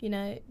doing. You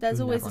know, there's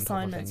You're always never on top of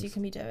assignments you things.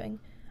 can be doing.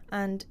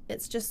 And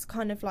it's just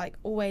kind of like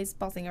always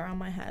buzzing around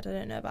my head. I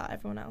don't know about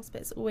everyone else, but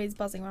it's always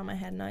buzzing around my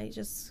head, and I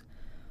just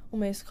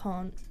almost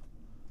can't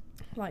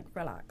like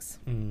relax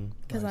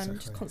because I'm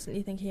just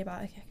constantly thinking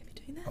about, okay, I could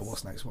be doing this. Oh,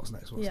 what's next? What's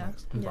next? Yeah.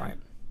 Right.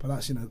 But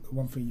that's, you know,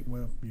 one thing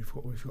where we've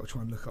got to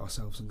try and look at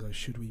ourselves and go,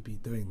 should we be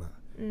doing that?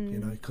 You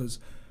know, because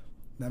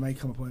there may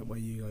come a point where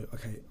you go,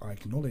 okay, I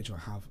acknowledge I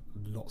have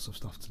lots of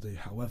stuff to do.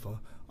 However,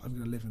 I'm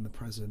going to live in the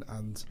present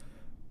and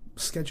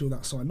schedule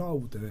that so I know I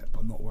will do it,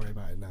 but not worry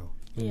about it now.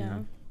 Yeah.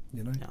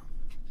 You know? Yeah.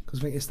 Because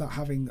I think it's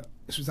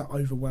that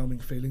overwhelming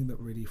feeling that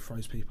really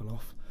throws people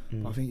off.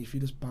 But I think if you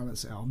just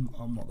balance it out,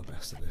 I'm not the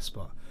best at this,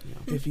 but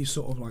if you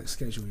sort of like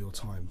schedule your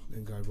time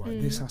and go,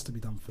 right, this has to be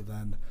done for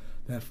then,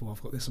 therefore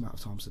I've got this amount of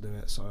time to do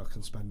it, so I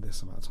can spend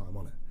this amount of time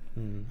on it.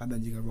 And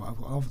then you go, right, I've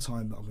got other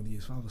time that I'm going to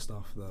use for other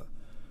stuff that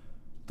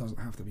doesn't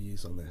have to be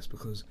used on this,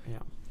 because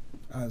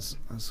as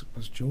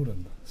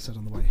Jordan said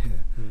on the way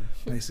here,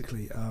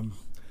 basically,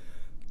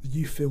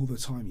 you fill the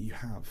time you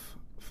have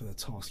for the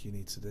task you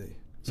need to do.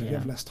 So if you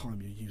have less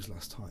time, you use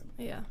less time.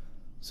 Yeah.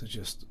 So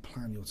just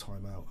plan your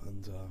time out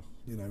and,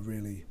 you know,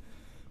 really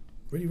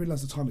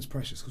realise the time is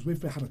precious, because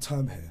we've had a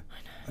term here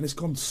and it's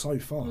gone so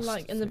fast.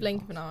 Like in the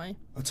blink of an eye.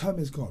 A term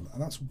is gone,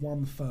 and that's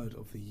 1/3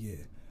 of the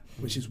year,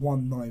 which is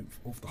 1/9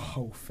 of the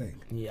whole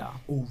thing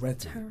already.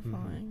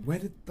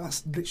 Terrifying.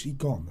 That's literally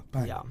gone,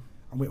 bang,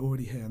 and we're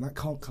already here, and that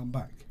can't come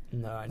back.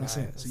 No, I know. That's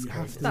it. So you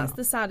have to. That's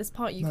the saddest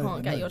part. You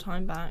can't get your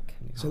time back.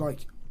 So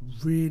like,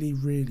 really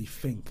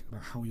think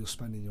about how you're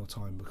spending your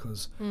time,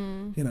 because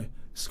you know,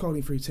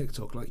 scrolling through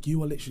TikTok, like,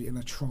 you are literally in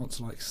a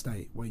trance-like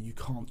state where you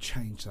can't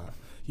change that.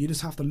 You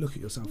just have to look at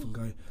yourself and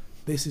go,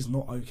 this is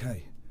not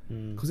okay.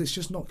 Because it's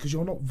just not, because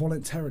you're not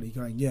voluntarily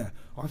going, yeah,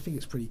 I think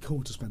it's pretty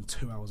cool to spend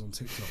 2 hours on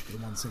TikTok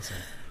in one sitting.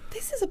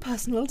 This is a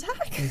personal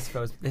attack.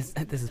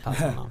 This is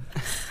personal now.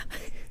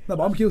 No,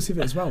 but I'm guilty of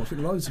it as well. I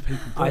think loads of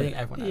people do. I think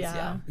everyone is,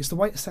 yeah. It's the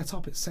way it's set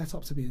up. It's set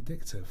up to be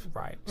addictive.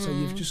 Right. So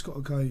you've just got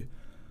to go,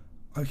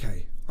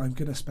 okay, I'm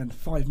going to spend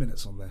 5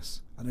 minutes on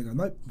this. And they go,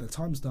 nope, the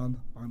time's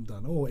done, I'm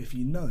done. Or if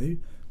you know that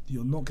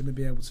you're not going to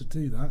be able to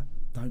do that,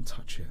 don't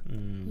touch it.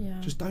 Yeah.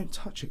 Just don't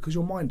touch it, because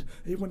your mind,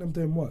 even when I'm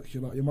doing work,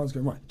 your mind's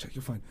going, right, check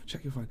your phone.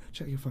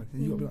 And you've got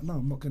to be like, no,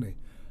 I'm not going to.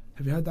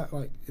 Have you heard that?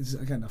 Like, is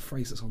again a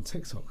phrase that's on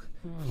TikTok,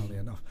 funnily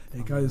enough.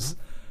 It goes,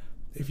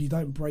 if you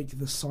don't break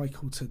the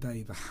cycle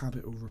today, the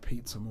habit will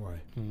repeat tomorrow.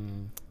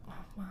 Oh,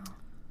 wow.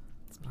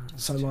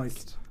 So like,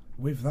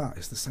 with that,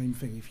 it's the same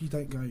thing. If you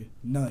don't go,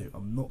 no,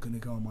 I'm not going to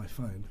go on my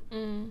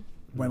phone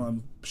when I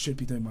should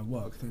be doing my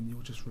work, then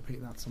you'll just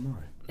repeat that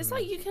tomorrow. It's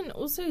like you can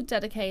also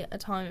dedicate a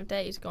time of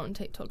day to go on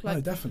TikTok. Like,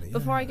 no, definitely.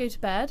 before I go to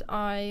bed,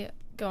 I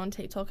go on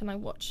TikTok and I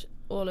watch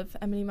all of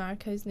Emily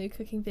Marico's new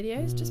cooking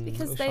videos, just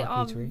because they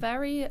are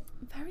very,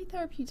 very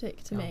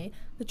therapeutic to me.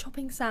 The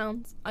chopping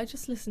sounds, I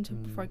just listen to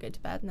before I go to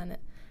bed, and then it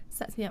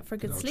sets me up for a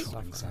good sleep.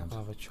 Chopping sound.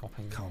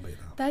 Chopping. Can't beat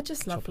that. They're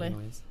just Chopping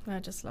lovely. noise. They're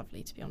just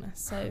lovely, to be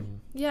honest. So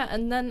yeah,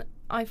 and then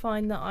I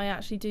find that I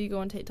actually do go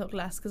on TikTok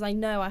less, because I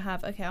know I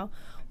have, okay, I'll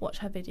watch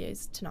her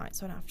videos tonight,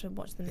 so I don't have to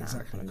watch them now.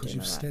 Exactly, because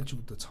you've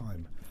scheduled the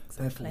time.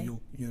 Exactly.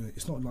 Therefore, you know,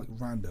 it's not like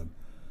random.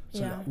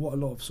 So Yeah. what a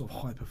lot of sort of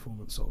high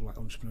performance sort of like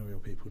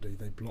entrepreneurial people do,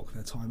 they block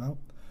their time out.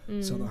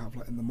 So they'll have,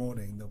 like, in the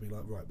morning, they'll be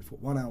like, right, we've got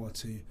 1 hour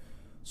to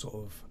sort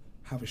of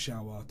have a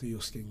shower, do your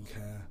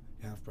skincare,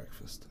 you have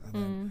breakfast, and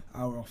then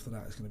hour after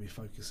that is going to be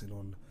focusing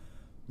on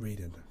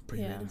reading,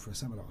 pre-reading for a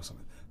seminar or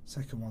something.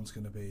 Second one's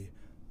going to be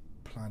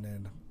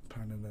planning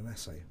an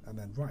essay and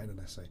then writing an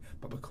essay.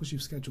 But because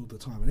you've scheduled the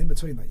time, and in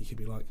between that you could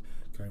be like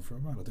going for a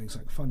run or doing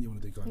something fun you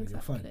want to do, going on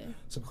your phone.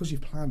 So because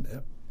you've planned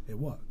it, it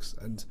works,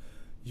 and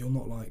you're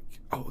not like,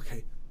 oh,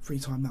 okay, free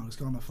time now, let's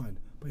go on my phone.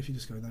 But if you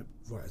just go, no,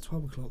 right, at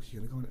 12 o'clock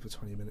you're going to go on it for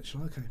 20 minutes,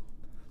 you're like, okay.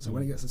 So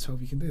when it gets to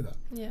 12 you can do that.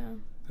 Yeah.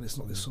 And it's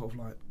not this sort of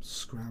like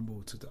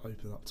scramble to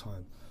open up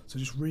time. So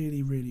just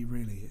really, really,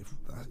 really,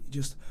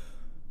 just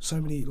so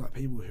many like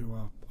people who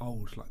are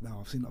old like now,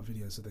 I've seen like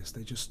videos of this,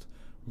 they just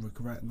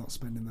regret not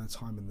spending their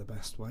time in the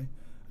best way.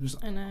 And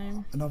just I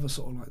know. Another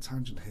sort of like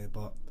tangent here,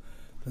 but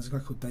there's a guy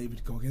called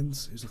David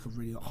Goggins who's like a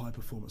really like, high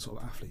performance sort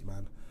of athlete,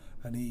 man,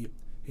 and he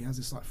has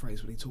this like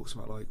phrase when he talks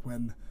about like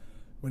when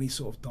he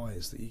sort of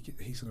dies that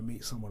he's going to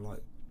meet someone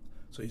like,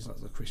 so he's like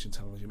the Christian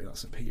terminology, meet like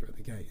St. Peter at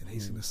the gate, and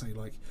he's going to say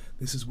like,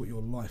 this is what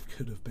your life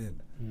could have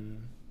been,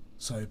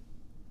 so,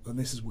 and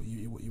this is what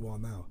you are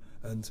now.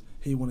 And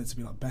he wanted to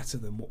be like better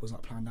than what was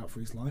like planned out for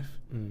his life.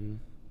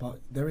 But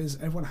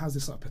everyone has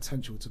this like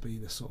potential to be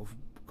this sort of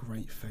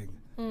great thing,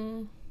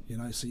 you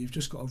know. So you've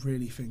just got to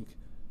really think,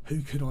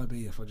 who could I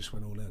be if I just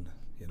went all in,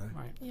 you know?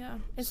 Right. Yeah,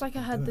 it's like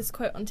I heard this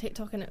quote on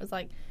TikTok, and it was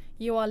like,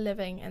 you are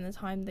living in the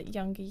time that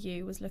younger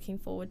you was looking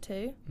forward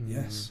to.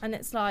 Yes. And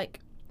it's like,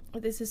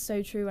 this is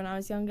so true. When I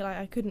was younger, like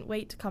I couldn't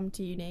wait to come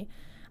to uni,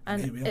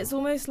 and it's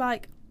almost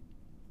like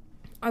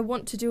I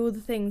want to do all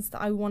the things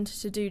that I wanted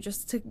to do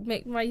just to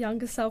make my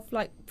younger self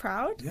like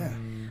proud. Yeah.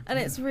 And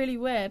it's really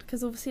weird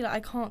because obviously like I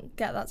can't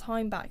get that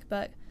time back,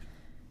 but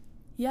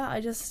yeah,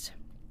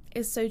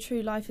 it's so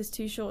true. Life is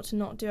too short to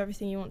not do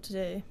everything you want to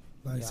do.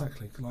 No,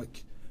 exactly.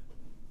 Like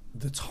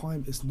the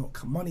time is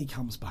not, money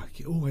comes back.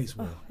 It always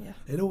will.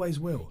 It always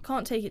will.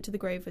 Can't take it to the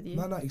grave with you.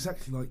 No,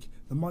 exactly. Like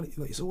the money,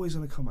 like it's always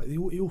going to come back.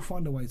 You'll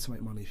find a way to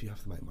make money if you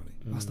have to make money.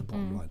 That's the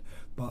bottom line.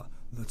 But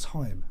the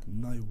time,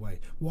 no way.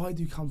 Why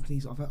do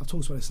companies, I've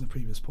talked about this in a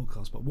previous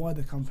podcast, but why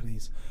do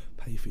companies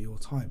pay for your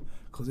time?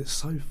 Because it's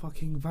so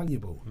fucking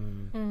valuable.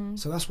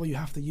 So that's why you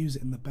have to use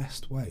it in the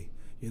best way,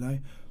 you know?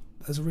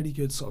 There's a really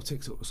good sort of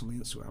TikTok or something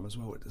on Instagram as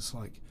well. It's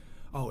like,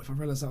 oh, if I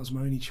realised that was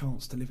my only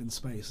chance to live in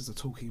space as a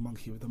talking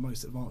monkey with the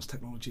most advanced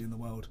technology in the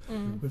world,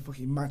 with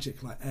fucking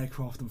magic like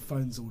aircraft and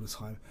phones all the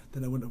time,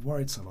 then I wouldn't have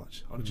worried so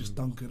much. I'd have just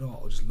done good art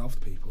or just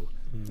loved people,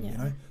 you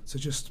know? So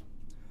just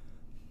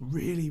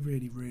really,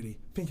 really, really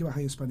think about how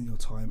you're spending your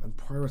time and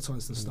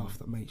prioritise the stuff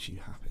that makes you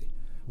happy.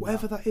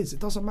 Whatever that is, it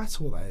doesn't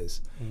matter what that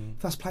is.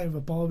 If that's playing with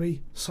a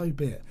Barbie, so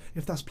be it.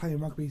 If that's playing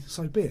rugby,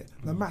 so be it.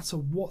 No matter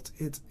what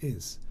it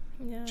is,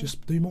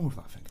 just do more of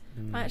that thing.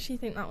 I actually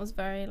think that was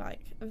a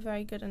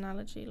very good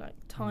analogy. Like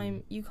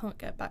time you can't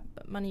get back,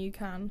 but money you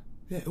can.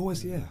 Yeah, it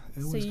always so you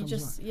comes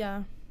just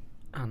back.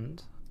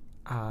 And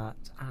to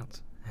add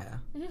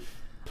here,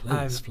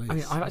 please. I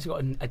mean, I've actually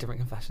got a different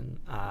confession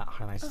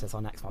highlighted as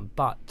our next one,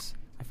 but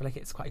I feel like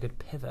it's quite a good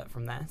pivot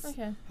from this.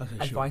 Okay,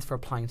 advice for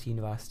applying to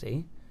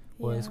university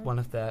was one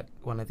of the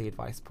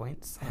advice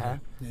points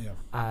here.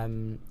 I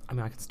mean,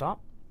 I can start.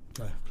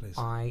 No, please.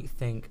 I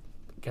think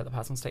get the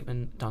personal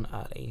statement done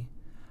early.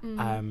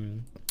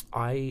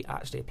 I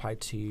actually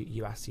applied to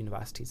US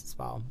universities as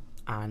well,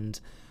 and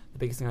the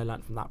biggest thing I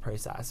learned from that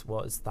process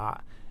was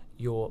that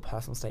your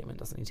personal statement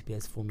doesn't need to be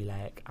as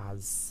formulaic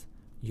as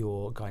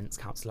your guidance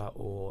counsellor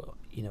or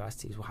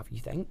universities will have you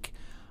think.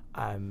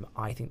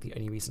 I think the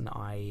only reason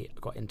I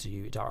got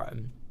into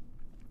Durham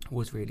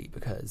was really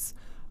because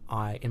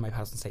in my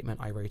personal statement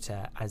I wrote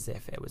it as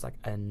if it was like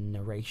a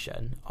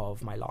narration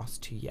of my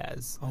last 2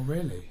 years. Oh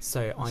really?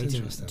 So I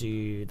didn't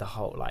do the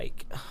whole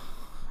like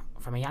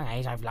from a young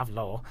age I've loved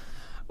law,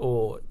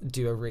 or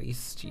do a really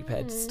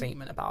stupid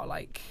statement about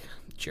like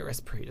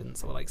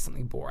jurisprudence or like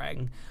something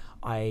boring.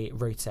 I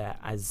wrote it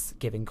as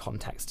giving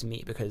context to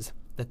me, because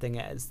the thing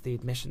is, the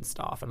admission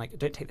staff, and like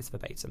don't take this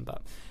verbatim,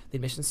 but the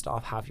admission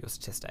staff have your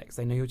statistics.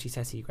 They know your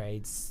GCSE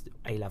grades,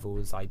 A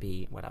levels,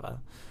 IB, whatever.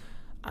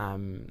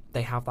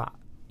 They have that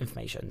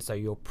information, so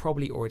you're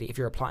probably already, if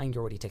you're applying,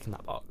 you're already ticking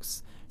that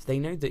box. So they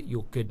know that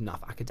you're good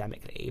enough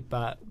academically,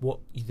 but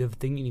the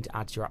thing you need to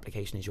add to your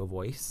application is your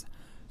voice.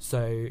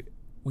 So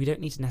we don't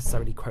need to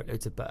necessarily quote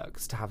loads of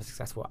books to have a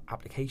successful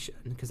application,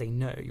 because they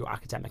know you're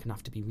academic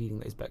enough to be reading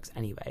those books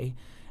anyway.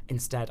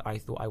 Instead, I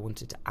thought I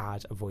wanted to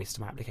add a voice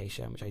to my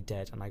application, which I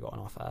did, and I got an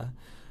offer.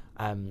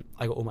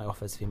 I got all my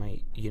offers for my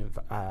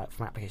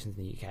applications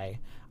in the UK,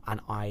 and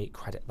I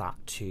credit that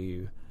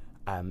to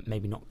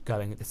maybe not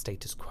going with the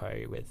status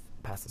quo with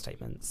personal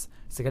statements.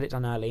 So get it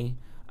done early.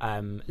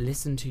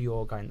 Listen to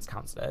your guidance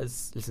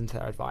counsellors, listen to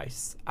their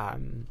advice.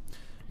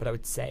 But I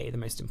would say the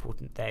most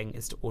important thing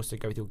is to also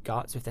go with your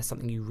gut. So if there's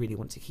something you really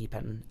want to keep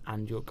in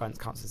and your guidance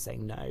counsellor is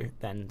saying no,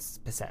 then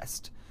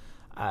persist.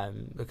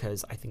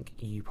 Because I think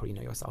you probably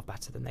know yourself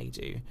better than they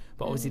do.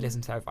 But obviously listen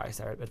to their advice.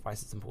 Their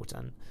advice is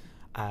important.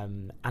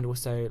 And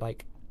also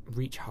like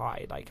reach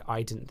high. Like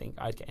I didn't think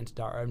I'd get into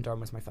Durham.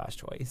 Durham was my first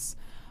choice.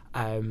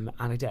 And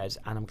I did.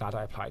 And I'm glad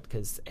I applied,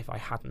 because if I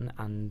hadn't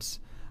and,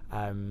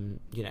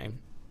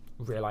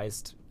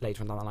 realised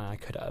later on down the line I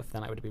could have,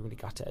 then I would have been really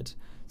gutted.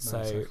 So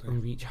exactly.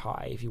 reach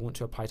high. If you want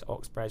to apply to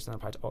Oxbridge, then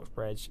apply to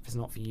Oxbridge. If it's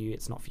not for you,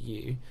 it's not for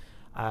you.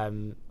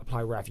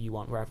 Apply wherever you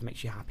want, wherever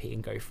makes you happy,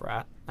 and go for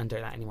it. And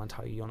don't let anyone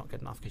tell you you're not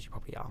good enough, because you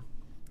probably are.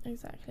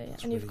 Exactly.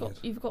 That's and really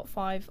you've got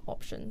 5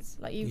 options.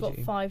 Like you've You got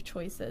do. 5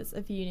 choices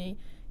of uni.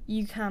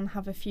 You can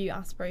have a few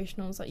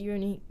aspirationals. Like you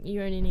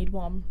only need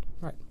one.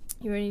 Right.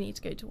 You only need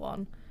to go to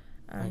one.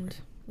 And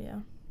yeah.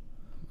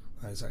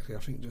 Exactly. I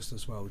think just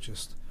as well,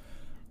 just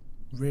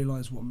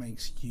realise what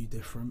makes you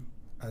different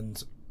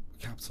and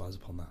capitalise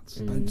upon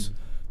that. Don't.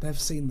 They've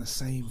seen the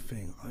same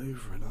thing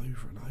over and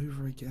over and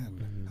over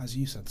again, as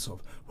you said.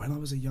 Sort of when I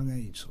was a young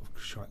age, sort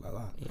of shite like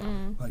that.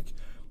 Yeah. Like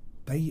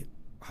they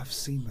have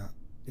seen that,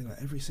 you know,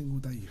 every single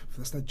day.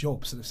 That's their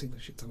job, so they've seen a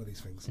shit ton of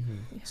these things.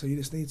 So you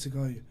just need to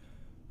go,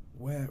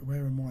 where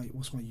am I?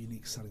 What's my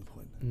unique selling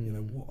point? You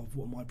know, what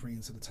am I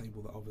bringing to the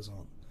table that others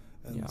aren't?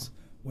 And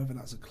whether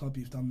that's a club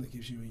you've done that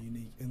gives you a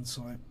unique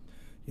insight,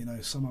 you know,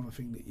 some other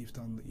thing that you've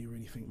done that you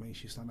really think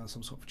makes you stand out,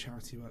 some sort of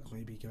charity work,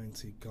 maybe going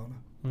to Ghana.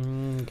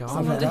 Ghana.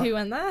 I wonder who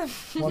went there.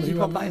 Did you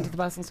pop that into the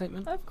personal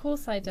statement? Of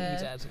course I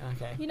did. You did.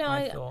 Okay. You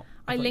know,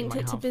 I linked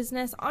it to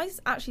business. I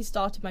actually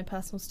started my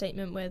personal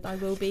statement with I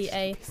will be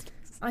a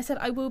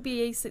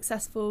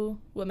successful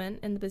woman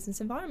in the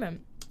business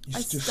environment. I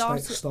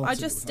started it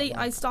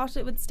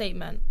with a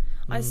statement.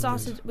 I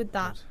started with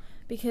that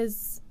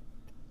because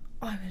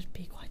I would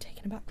be quite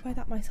taken aback by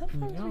that myself. I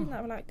was reading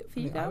that, like, good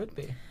for you, girl. I would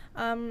be.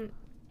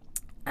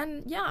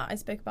 And yeah, I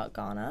spoke about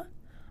Ghana.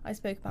 I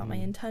spoke about my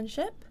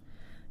internship.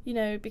 You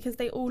know, because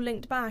they all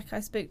linked back. I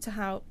spoke to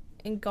how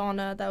in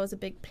Ghana there was a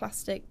big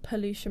plastic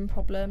pollution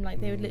problem. Like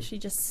they would literally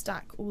just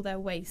stack all their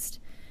waste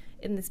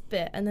in this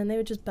bit, and then they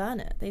would just burn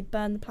it. They'd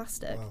burn the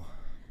plastic. Wow.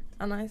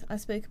 And I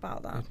spoke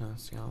about that.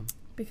 Goodness, yeah.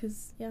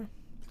 Because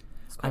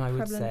it's quite And I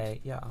would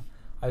prevalent.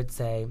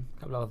 say a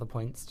couple of other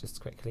points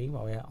just quickly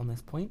while we're on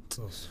this point.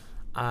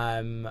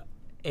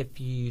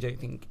 If you don't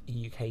think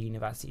UK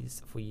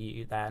universities for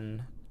you,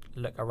 then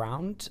look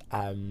around.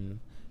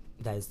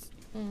 There's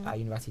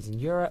universities in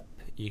Europe.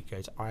 You could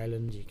go to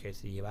Ireland, you could go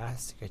to the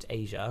US, you could go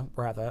to Asia,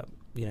 wherever.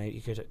 You know,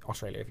 you could go to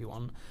Australia if you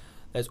want.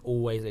 There's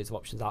always loads of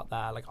options out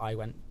there. Like I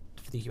went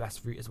for the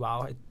US route as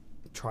well. I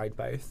tried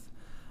both.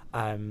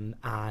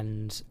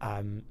 It's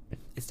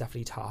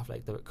definitely tough.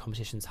 Like the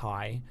competition's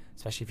high,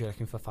 especially if you're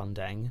looking for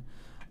funding.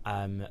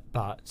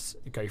 But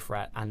go for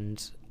it.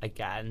 And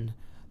again,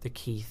 the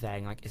key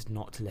thing is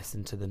not to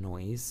listen to the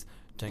noise.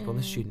 Don't go in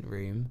the student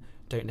room.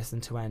 Don't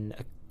listen to when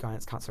a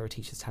guidance counsellor or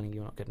teacher's telling you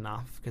you're not good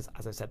enough, because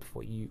as I've said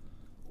before, you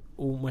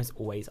almost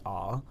always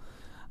are.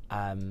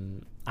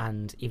 And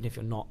even if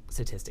you're not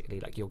statistically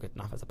you're good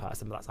enough as a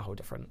person, but that's a whole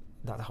different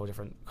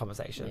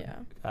conversation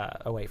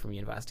away from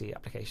university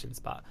applications.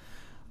 But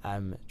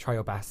try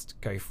your best,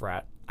 go for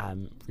it,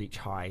 reach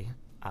high,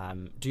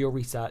 do your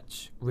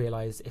research,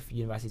 realise if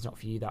university's not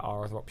for you, there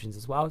are other options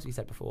as well, as we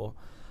said before.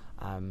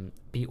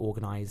 Be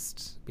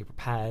organised, be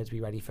prepared, be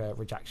ready for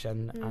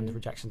rejection, and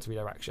rejection to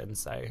redirection.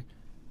 So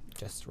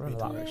just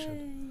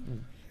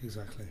redirection.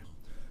 Exactly.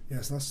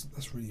 Yes,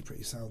 that's really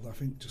pretty sound. I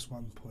think just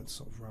one point to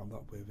sort of round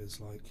up with is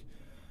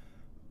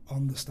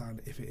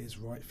understand if it is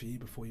right for you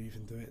before you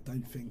even do it.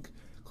 Don't think,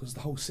 because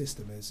the whole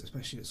system is,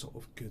 especially at sort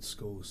of good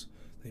schools,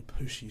 they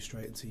push you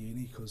straight into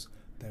uni because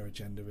their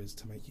agenda is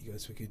to make you go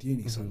to a good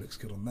uni, so it looks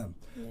good on them.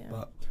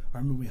 But I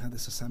remember we had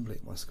this assembly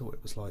at my school.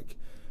 It was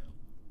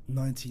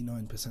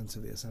 99%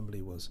 of the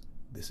assembly was,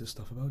 this is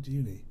stuff about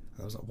uni. And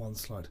there was one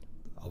slide,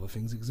 other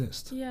things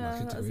exist, like a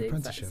that's degree the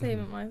apprenticeship. exact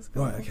same at my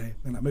school. Right, okay,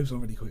 and that moves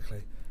on really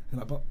quickly.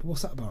 And but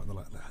what's that about? And they're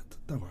like, nah,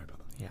 don't worry about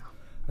that. Yeah.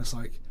 And it's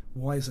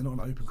why is there not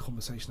an open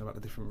conversation about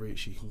the different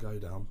routes you can go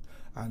down?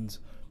 And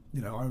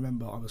you know, I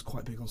remember I was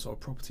quite big on sort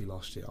of property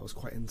last year. I was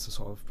quite into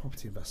sort of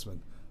property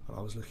investment, and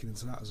I was looking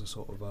into that as a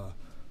sort of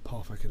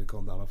path I could have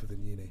gone down other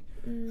than uni.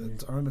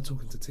 And I remember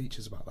talking to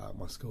teachers about that at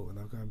my school, and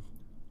they were going,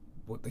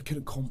 they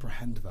couldn't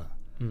comprehend that.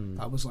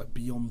 That was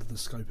beyond the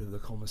scope of the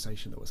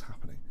conversation that was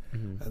happening.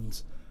 And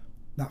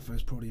that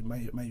was probably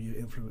maybe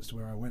influenced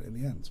where I went in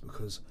the end,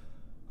 because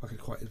I could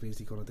quite have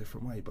easily gone a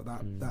different way. But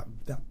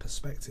that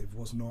perspective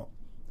was not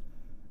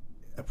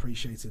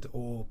appreciated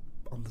or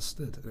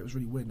understood, and it was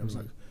really weird. And I was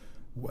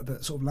what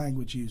the sort of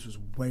language used was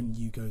when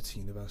you go to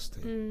university.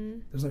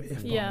 There's no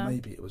if, but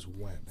maybe it was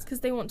when. It's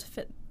because they want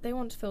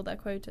to fill their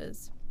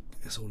quotas.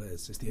 That's all it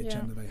is. It's the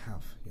agenda they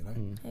have, you know.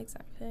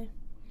 Exactly.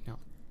 Yeah.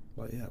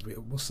 But yeah,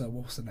 what's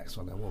the next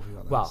one then? What have we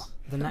got? Well,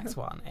 the next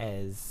one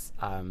is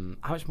how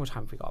much more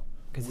time have we got?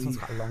 Because this one's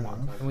quite a long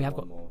one, and we have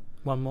got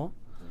one more.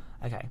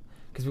 Okay,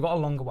 because we've got a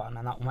longer one,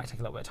 and that one might take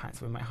a little bit of time,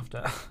 so we might have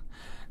to.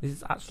 This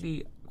is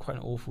actually quite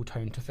an awful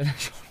tone to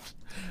finish on.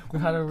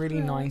 We've had a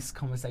really nice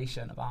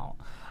conversation about.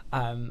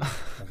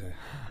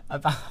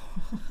 About.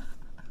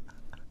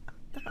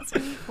 That's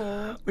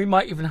awful. We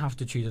might even have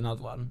to choose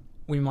another one.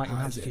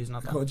 Choose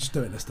another one. Just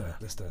do it. Let's do it.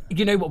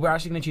 You know what? We're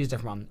actually going to choose a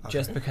different one,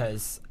 just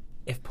because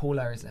if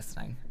Paula is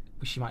listening,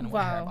 she might not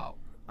want to hear about.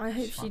 I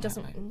hope she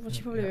doesn't. Well,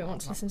 she probably won't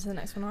want to listen to the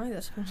next one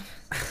either.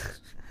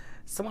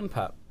 Someone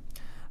put,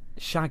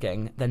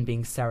 shagging, then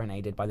being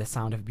serenaded by the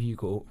sound of a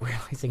bugle,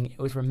 realising it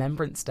was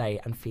Remembrance Day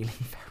and feeling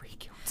very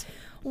guilty.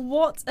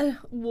 What a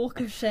walk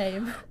of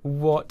shame.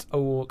 What a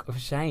walk of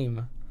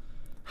shame.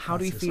 How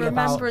do you feel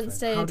Remembrance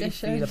Day how do you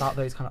edition. feel about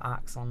those kind of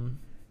acts on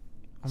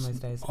those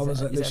days? I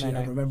was at Is it literally a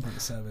at a no-no?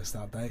 remembrance service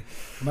that day.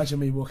 Imagine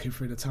me walking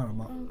through the town. I'm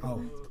like,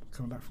 oh,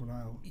 coming back from an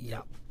aisle.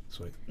 Yeah.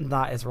 Sweet.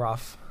 That is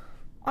rough.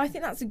 I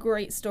think that's a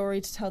great story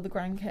to tell the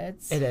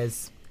grandkids. It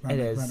is. Round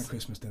It is. a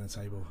Christmas dinner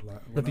table.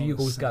 Like, The when I was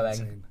bugle's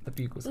 17. going. The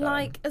bugle's going.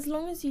 Like, as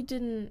long as you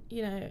didn't,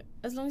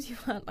 as long as you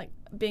weren't, like,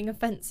 being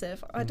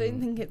offensive, I don't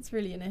think it's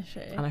really an issue.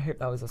 And I hope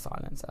that was a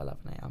silence at 11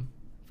 a.m.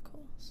 Of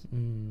course.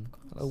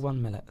 A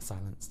 1 minute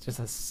silence. Just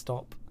a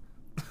stop.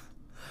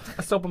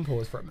 A stop and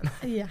pause for a minute.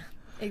 Yeah,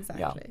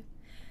 exactly.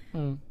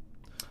 Mm.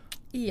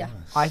 Yeah.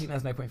 Nice. I think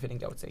there's no point feeling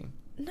guilty.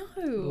 No.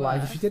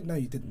 Like, If you didn't know,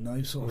 you didn't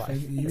know, sort of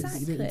Life. thing. You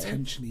Exactly. didn't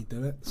intentionally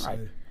do it. So. Right.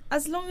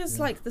 as long as,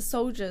 like, the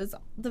soldiers,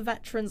 the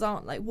veterans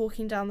aren't, like,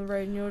 walking down the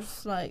road and you're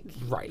just, like...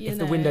 Right. you If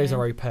the windows know,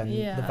 are open, the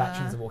yeah.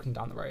 veterans are walking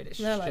down the road. It's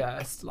They're like-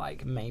 just,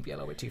 like, maybe a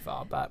little bit too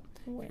far. But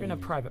Wait. you're in a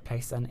private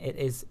place, then it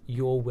is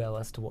your will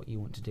as to what you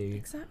want to do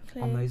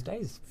Exactly. on those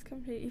days. It's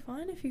completely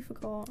fine if you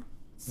forgot.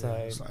 So, Yeah,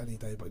 it's like any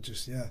day, but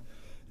just,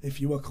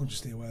 if you were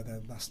consciously aware,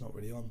 then that's not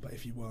really on. But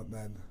if you weren't,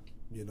 then,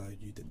 you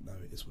didn't know.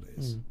 It is what it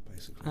is,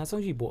 basically. and as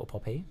long as you bought a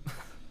poppy,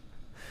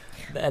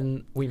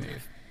 then we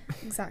move.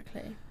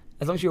 Exactly.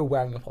 As long as you're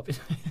wearing a poppy.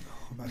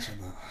 Imagine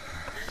that.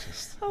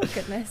 Just, Oh,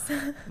 goodness.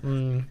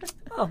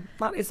 Well,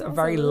 that is a That's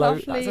very a low.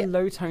 lovely- That's a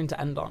low tone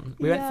to end on.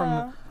 We went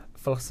Yeah. from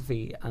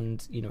philosophy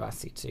and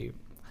university to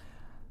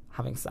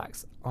having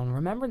sex on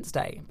Remembrance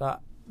Day,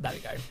 but there we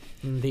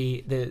go.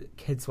 The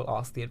kids will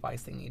ask the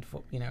advice they need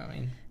for. You know what I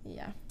mean?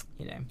 Yeah.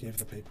 give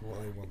the people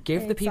what they want.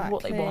 Give the people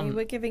what they Exactly. want.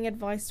 We're giving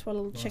advice to our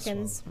little Nice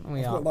chickens. We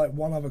I've are. got like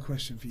one other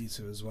question for you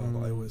two as well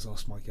that I always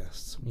ask my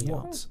guests. Yeah.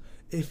 What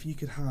if you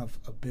could have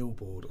a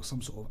billboard or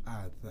some sort of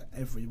ad that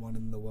everyone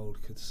in the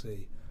world could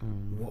see?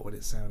 What would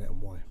it say on it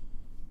and why?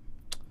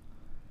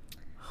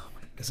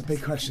 It's a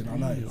big question. I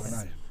know.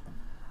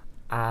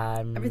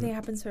 Everything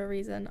happens for a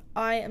reason.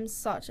 I am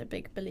such a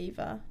big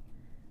believer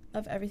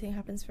of everything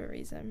happens for a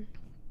reason.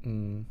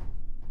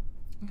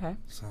 Okay.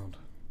 Sound.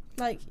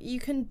 Like, you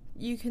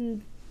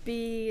can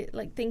be,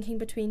 like, thinking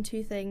between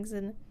two things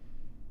and...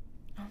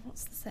 Oh,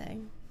 what's the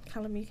saying?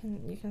 Callum, you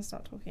can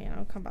start talking and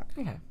I'll come back.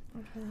 Okay.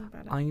 I'm trying to think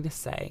about it. I'm going to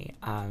say,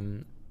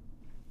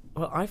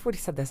 well, I've already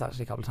said this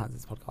actually a couple of times in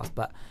this podcast,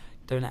 but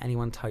don't let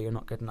anyone tell you're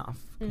not good enough,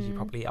 because you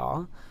probably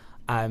are.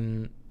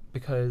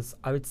 Because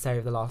I would say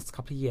over the last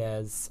couple of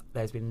years,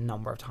 there's been a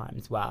number of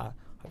times where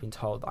I've been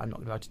told that I'm not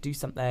going to be able to do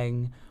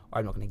something, or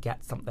I'm not going to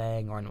get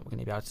something, or I'm not going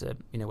to be able to,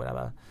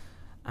 whatever.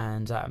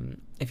 And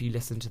if you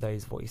listen to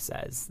those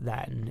voices,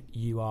 then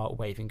you are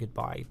waving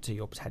goodbye to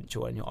your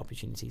potential and your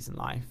opportunities in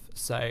life.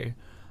 So,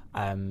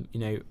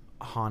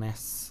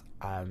 harness,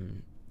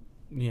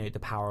 the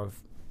power of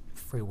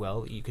free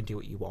will. You can do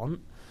what you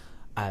want.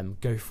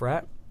 Go for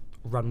it.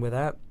 Run with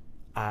it.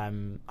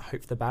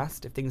 Hope for the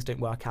best. If things don't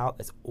work out,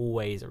 there's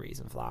always a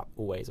reason for that.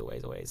 Always,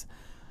 always, always.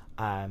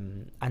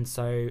 And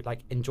so,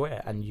 like, enjoy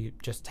it, and you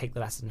just take the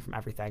lesson from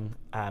everything.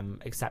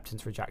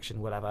 Acceptance,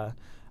 rejection, whatever.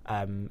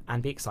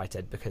 And be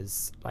excited,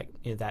 because, like,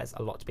 there's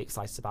a lot to be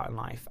excited about in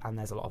life, and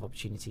there's a lot of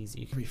opportunities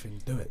you can.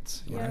 Everything, do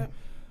it. You know?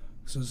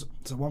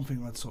 So one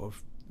thing I'd sort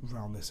of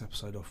round this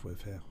episode off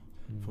with here,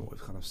 from what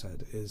we've kind of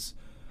said, is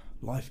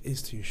life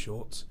is too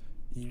short.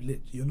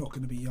 You're not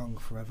going to be young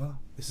forever.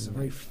 This is a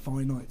very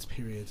finite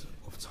period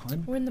of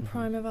time. We're in the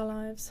prime of our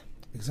lives.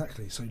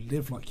 Exactly. So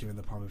live like you're in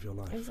the prime of your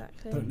life.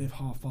 Exactly. Don't live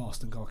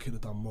half-assed and go, I could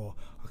have done more.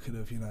 I could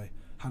have,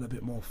 had a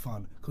bit more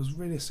fun. Because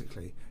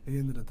realistically, at the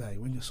end of the day,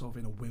 when you're sort of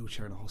in a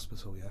wheelchair in a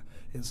hospital,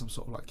 in some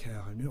sort of like care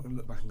home, you're not going to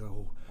look back and go,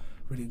 oh,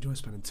 really enjoy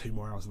spending 2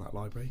 more hours in that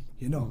library.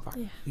 You're not.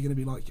 Yeah. You're going to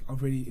be like,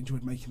 I've really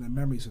enjoyed making them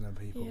memories with them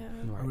people. Yeah.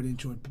 I really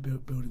enjoyed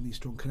building these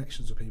strong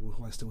connections with people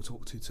who I still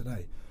talk to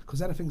today. Because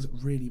they're the things that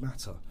really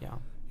matter. Yeah.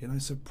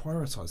 So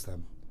prioritise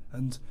them.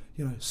 And,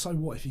 so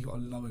what if you got a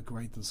lower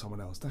grade than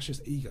someone else? That's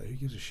just ego. Who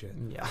gives a shit?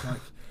 Yeah.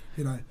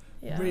 Like,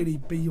 really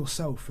be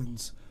yourself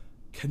and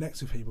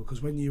connect with people,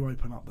 because when you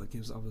open up, that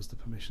gives others the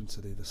permission to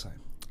do the same.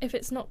 If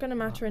it's not going to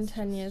matter in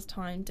 10 years'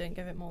 time, don't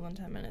give it more than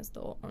 10 minutes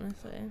thought,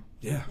 honestly.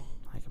 Yeah.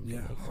 I completely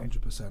agree.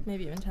 100%.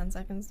 Maybe even 10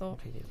 seconds thought.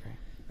 Completely agree.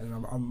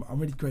 And I'm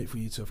really grateful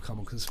you two have come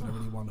on, because it's been a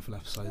really wonderful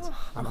episode.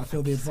 And I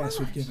feel thank the you so advice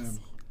we've much. given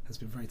has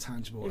been very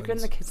tangible. You've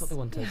given the kids what they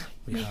wanted.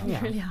 We have.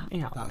 Yeah. Really are.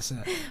 Yeah. That's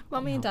it.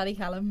 Mummy and Daddy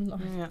Callum.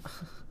 Yeah.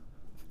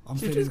 I'm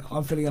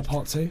feeling a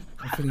part 2.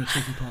 I'm feeling a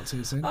cheeky part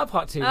 2 soon.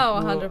 Part 2. Oh,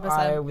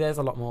 100%. There's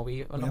a lot more.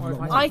 have a lot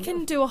more. I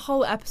can do a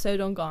whole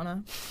episode on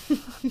Ghana.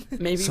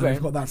 Maybe So we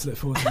we've got that to look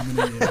forward to in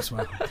the new year as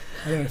well.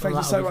 Anyway, thank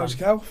you That'll so be much, fun.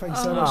 Cal. Thank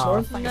you so much,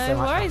 Lauren. Thank you No so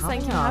much for worries.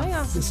 Thank you for having having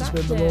us. us. This has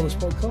been the Exactly. Lawless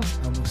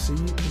Podcast, and we'll see you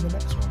in the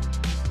next one.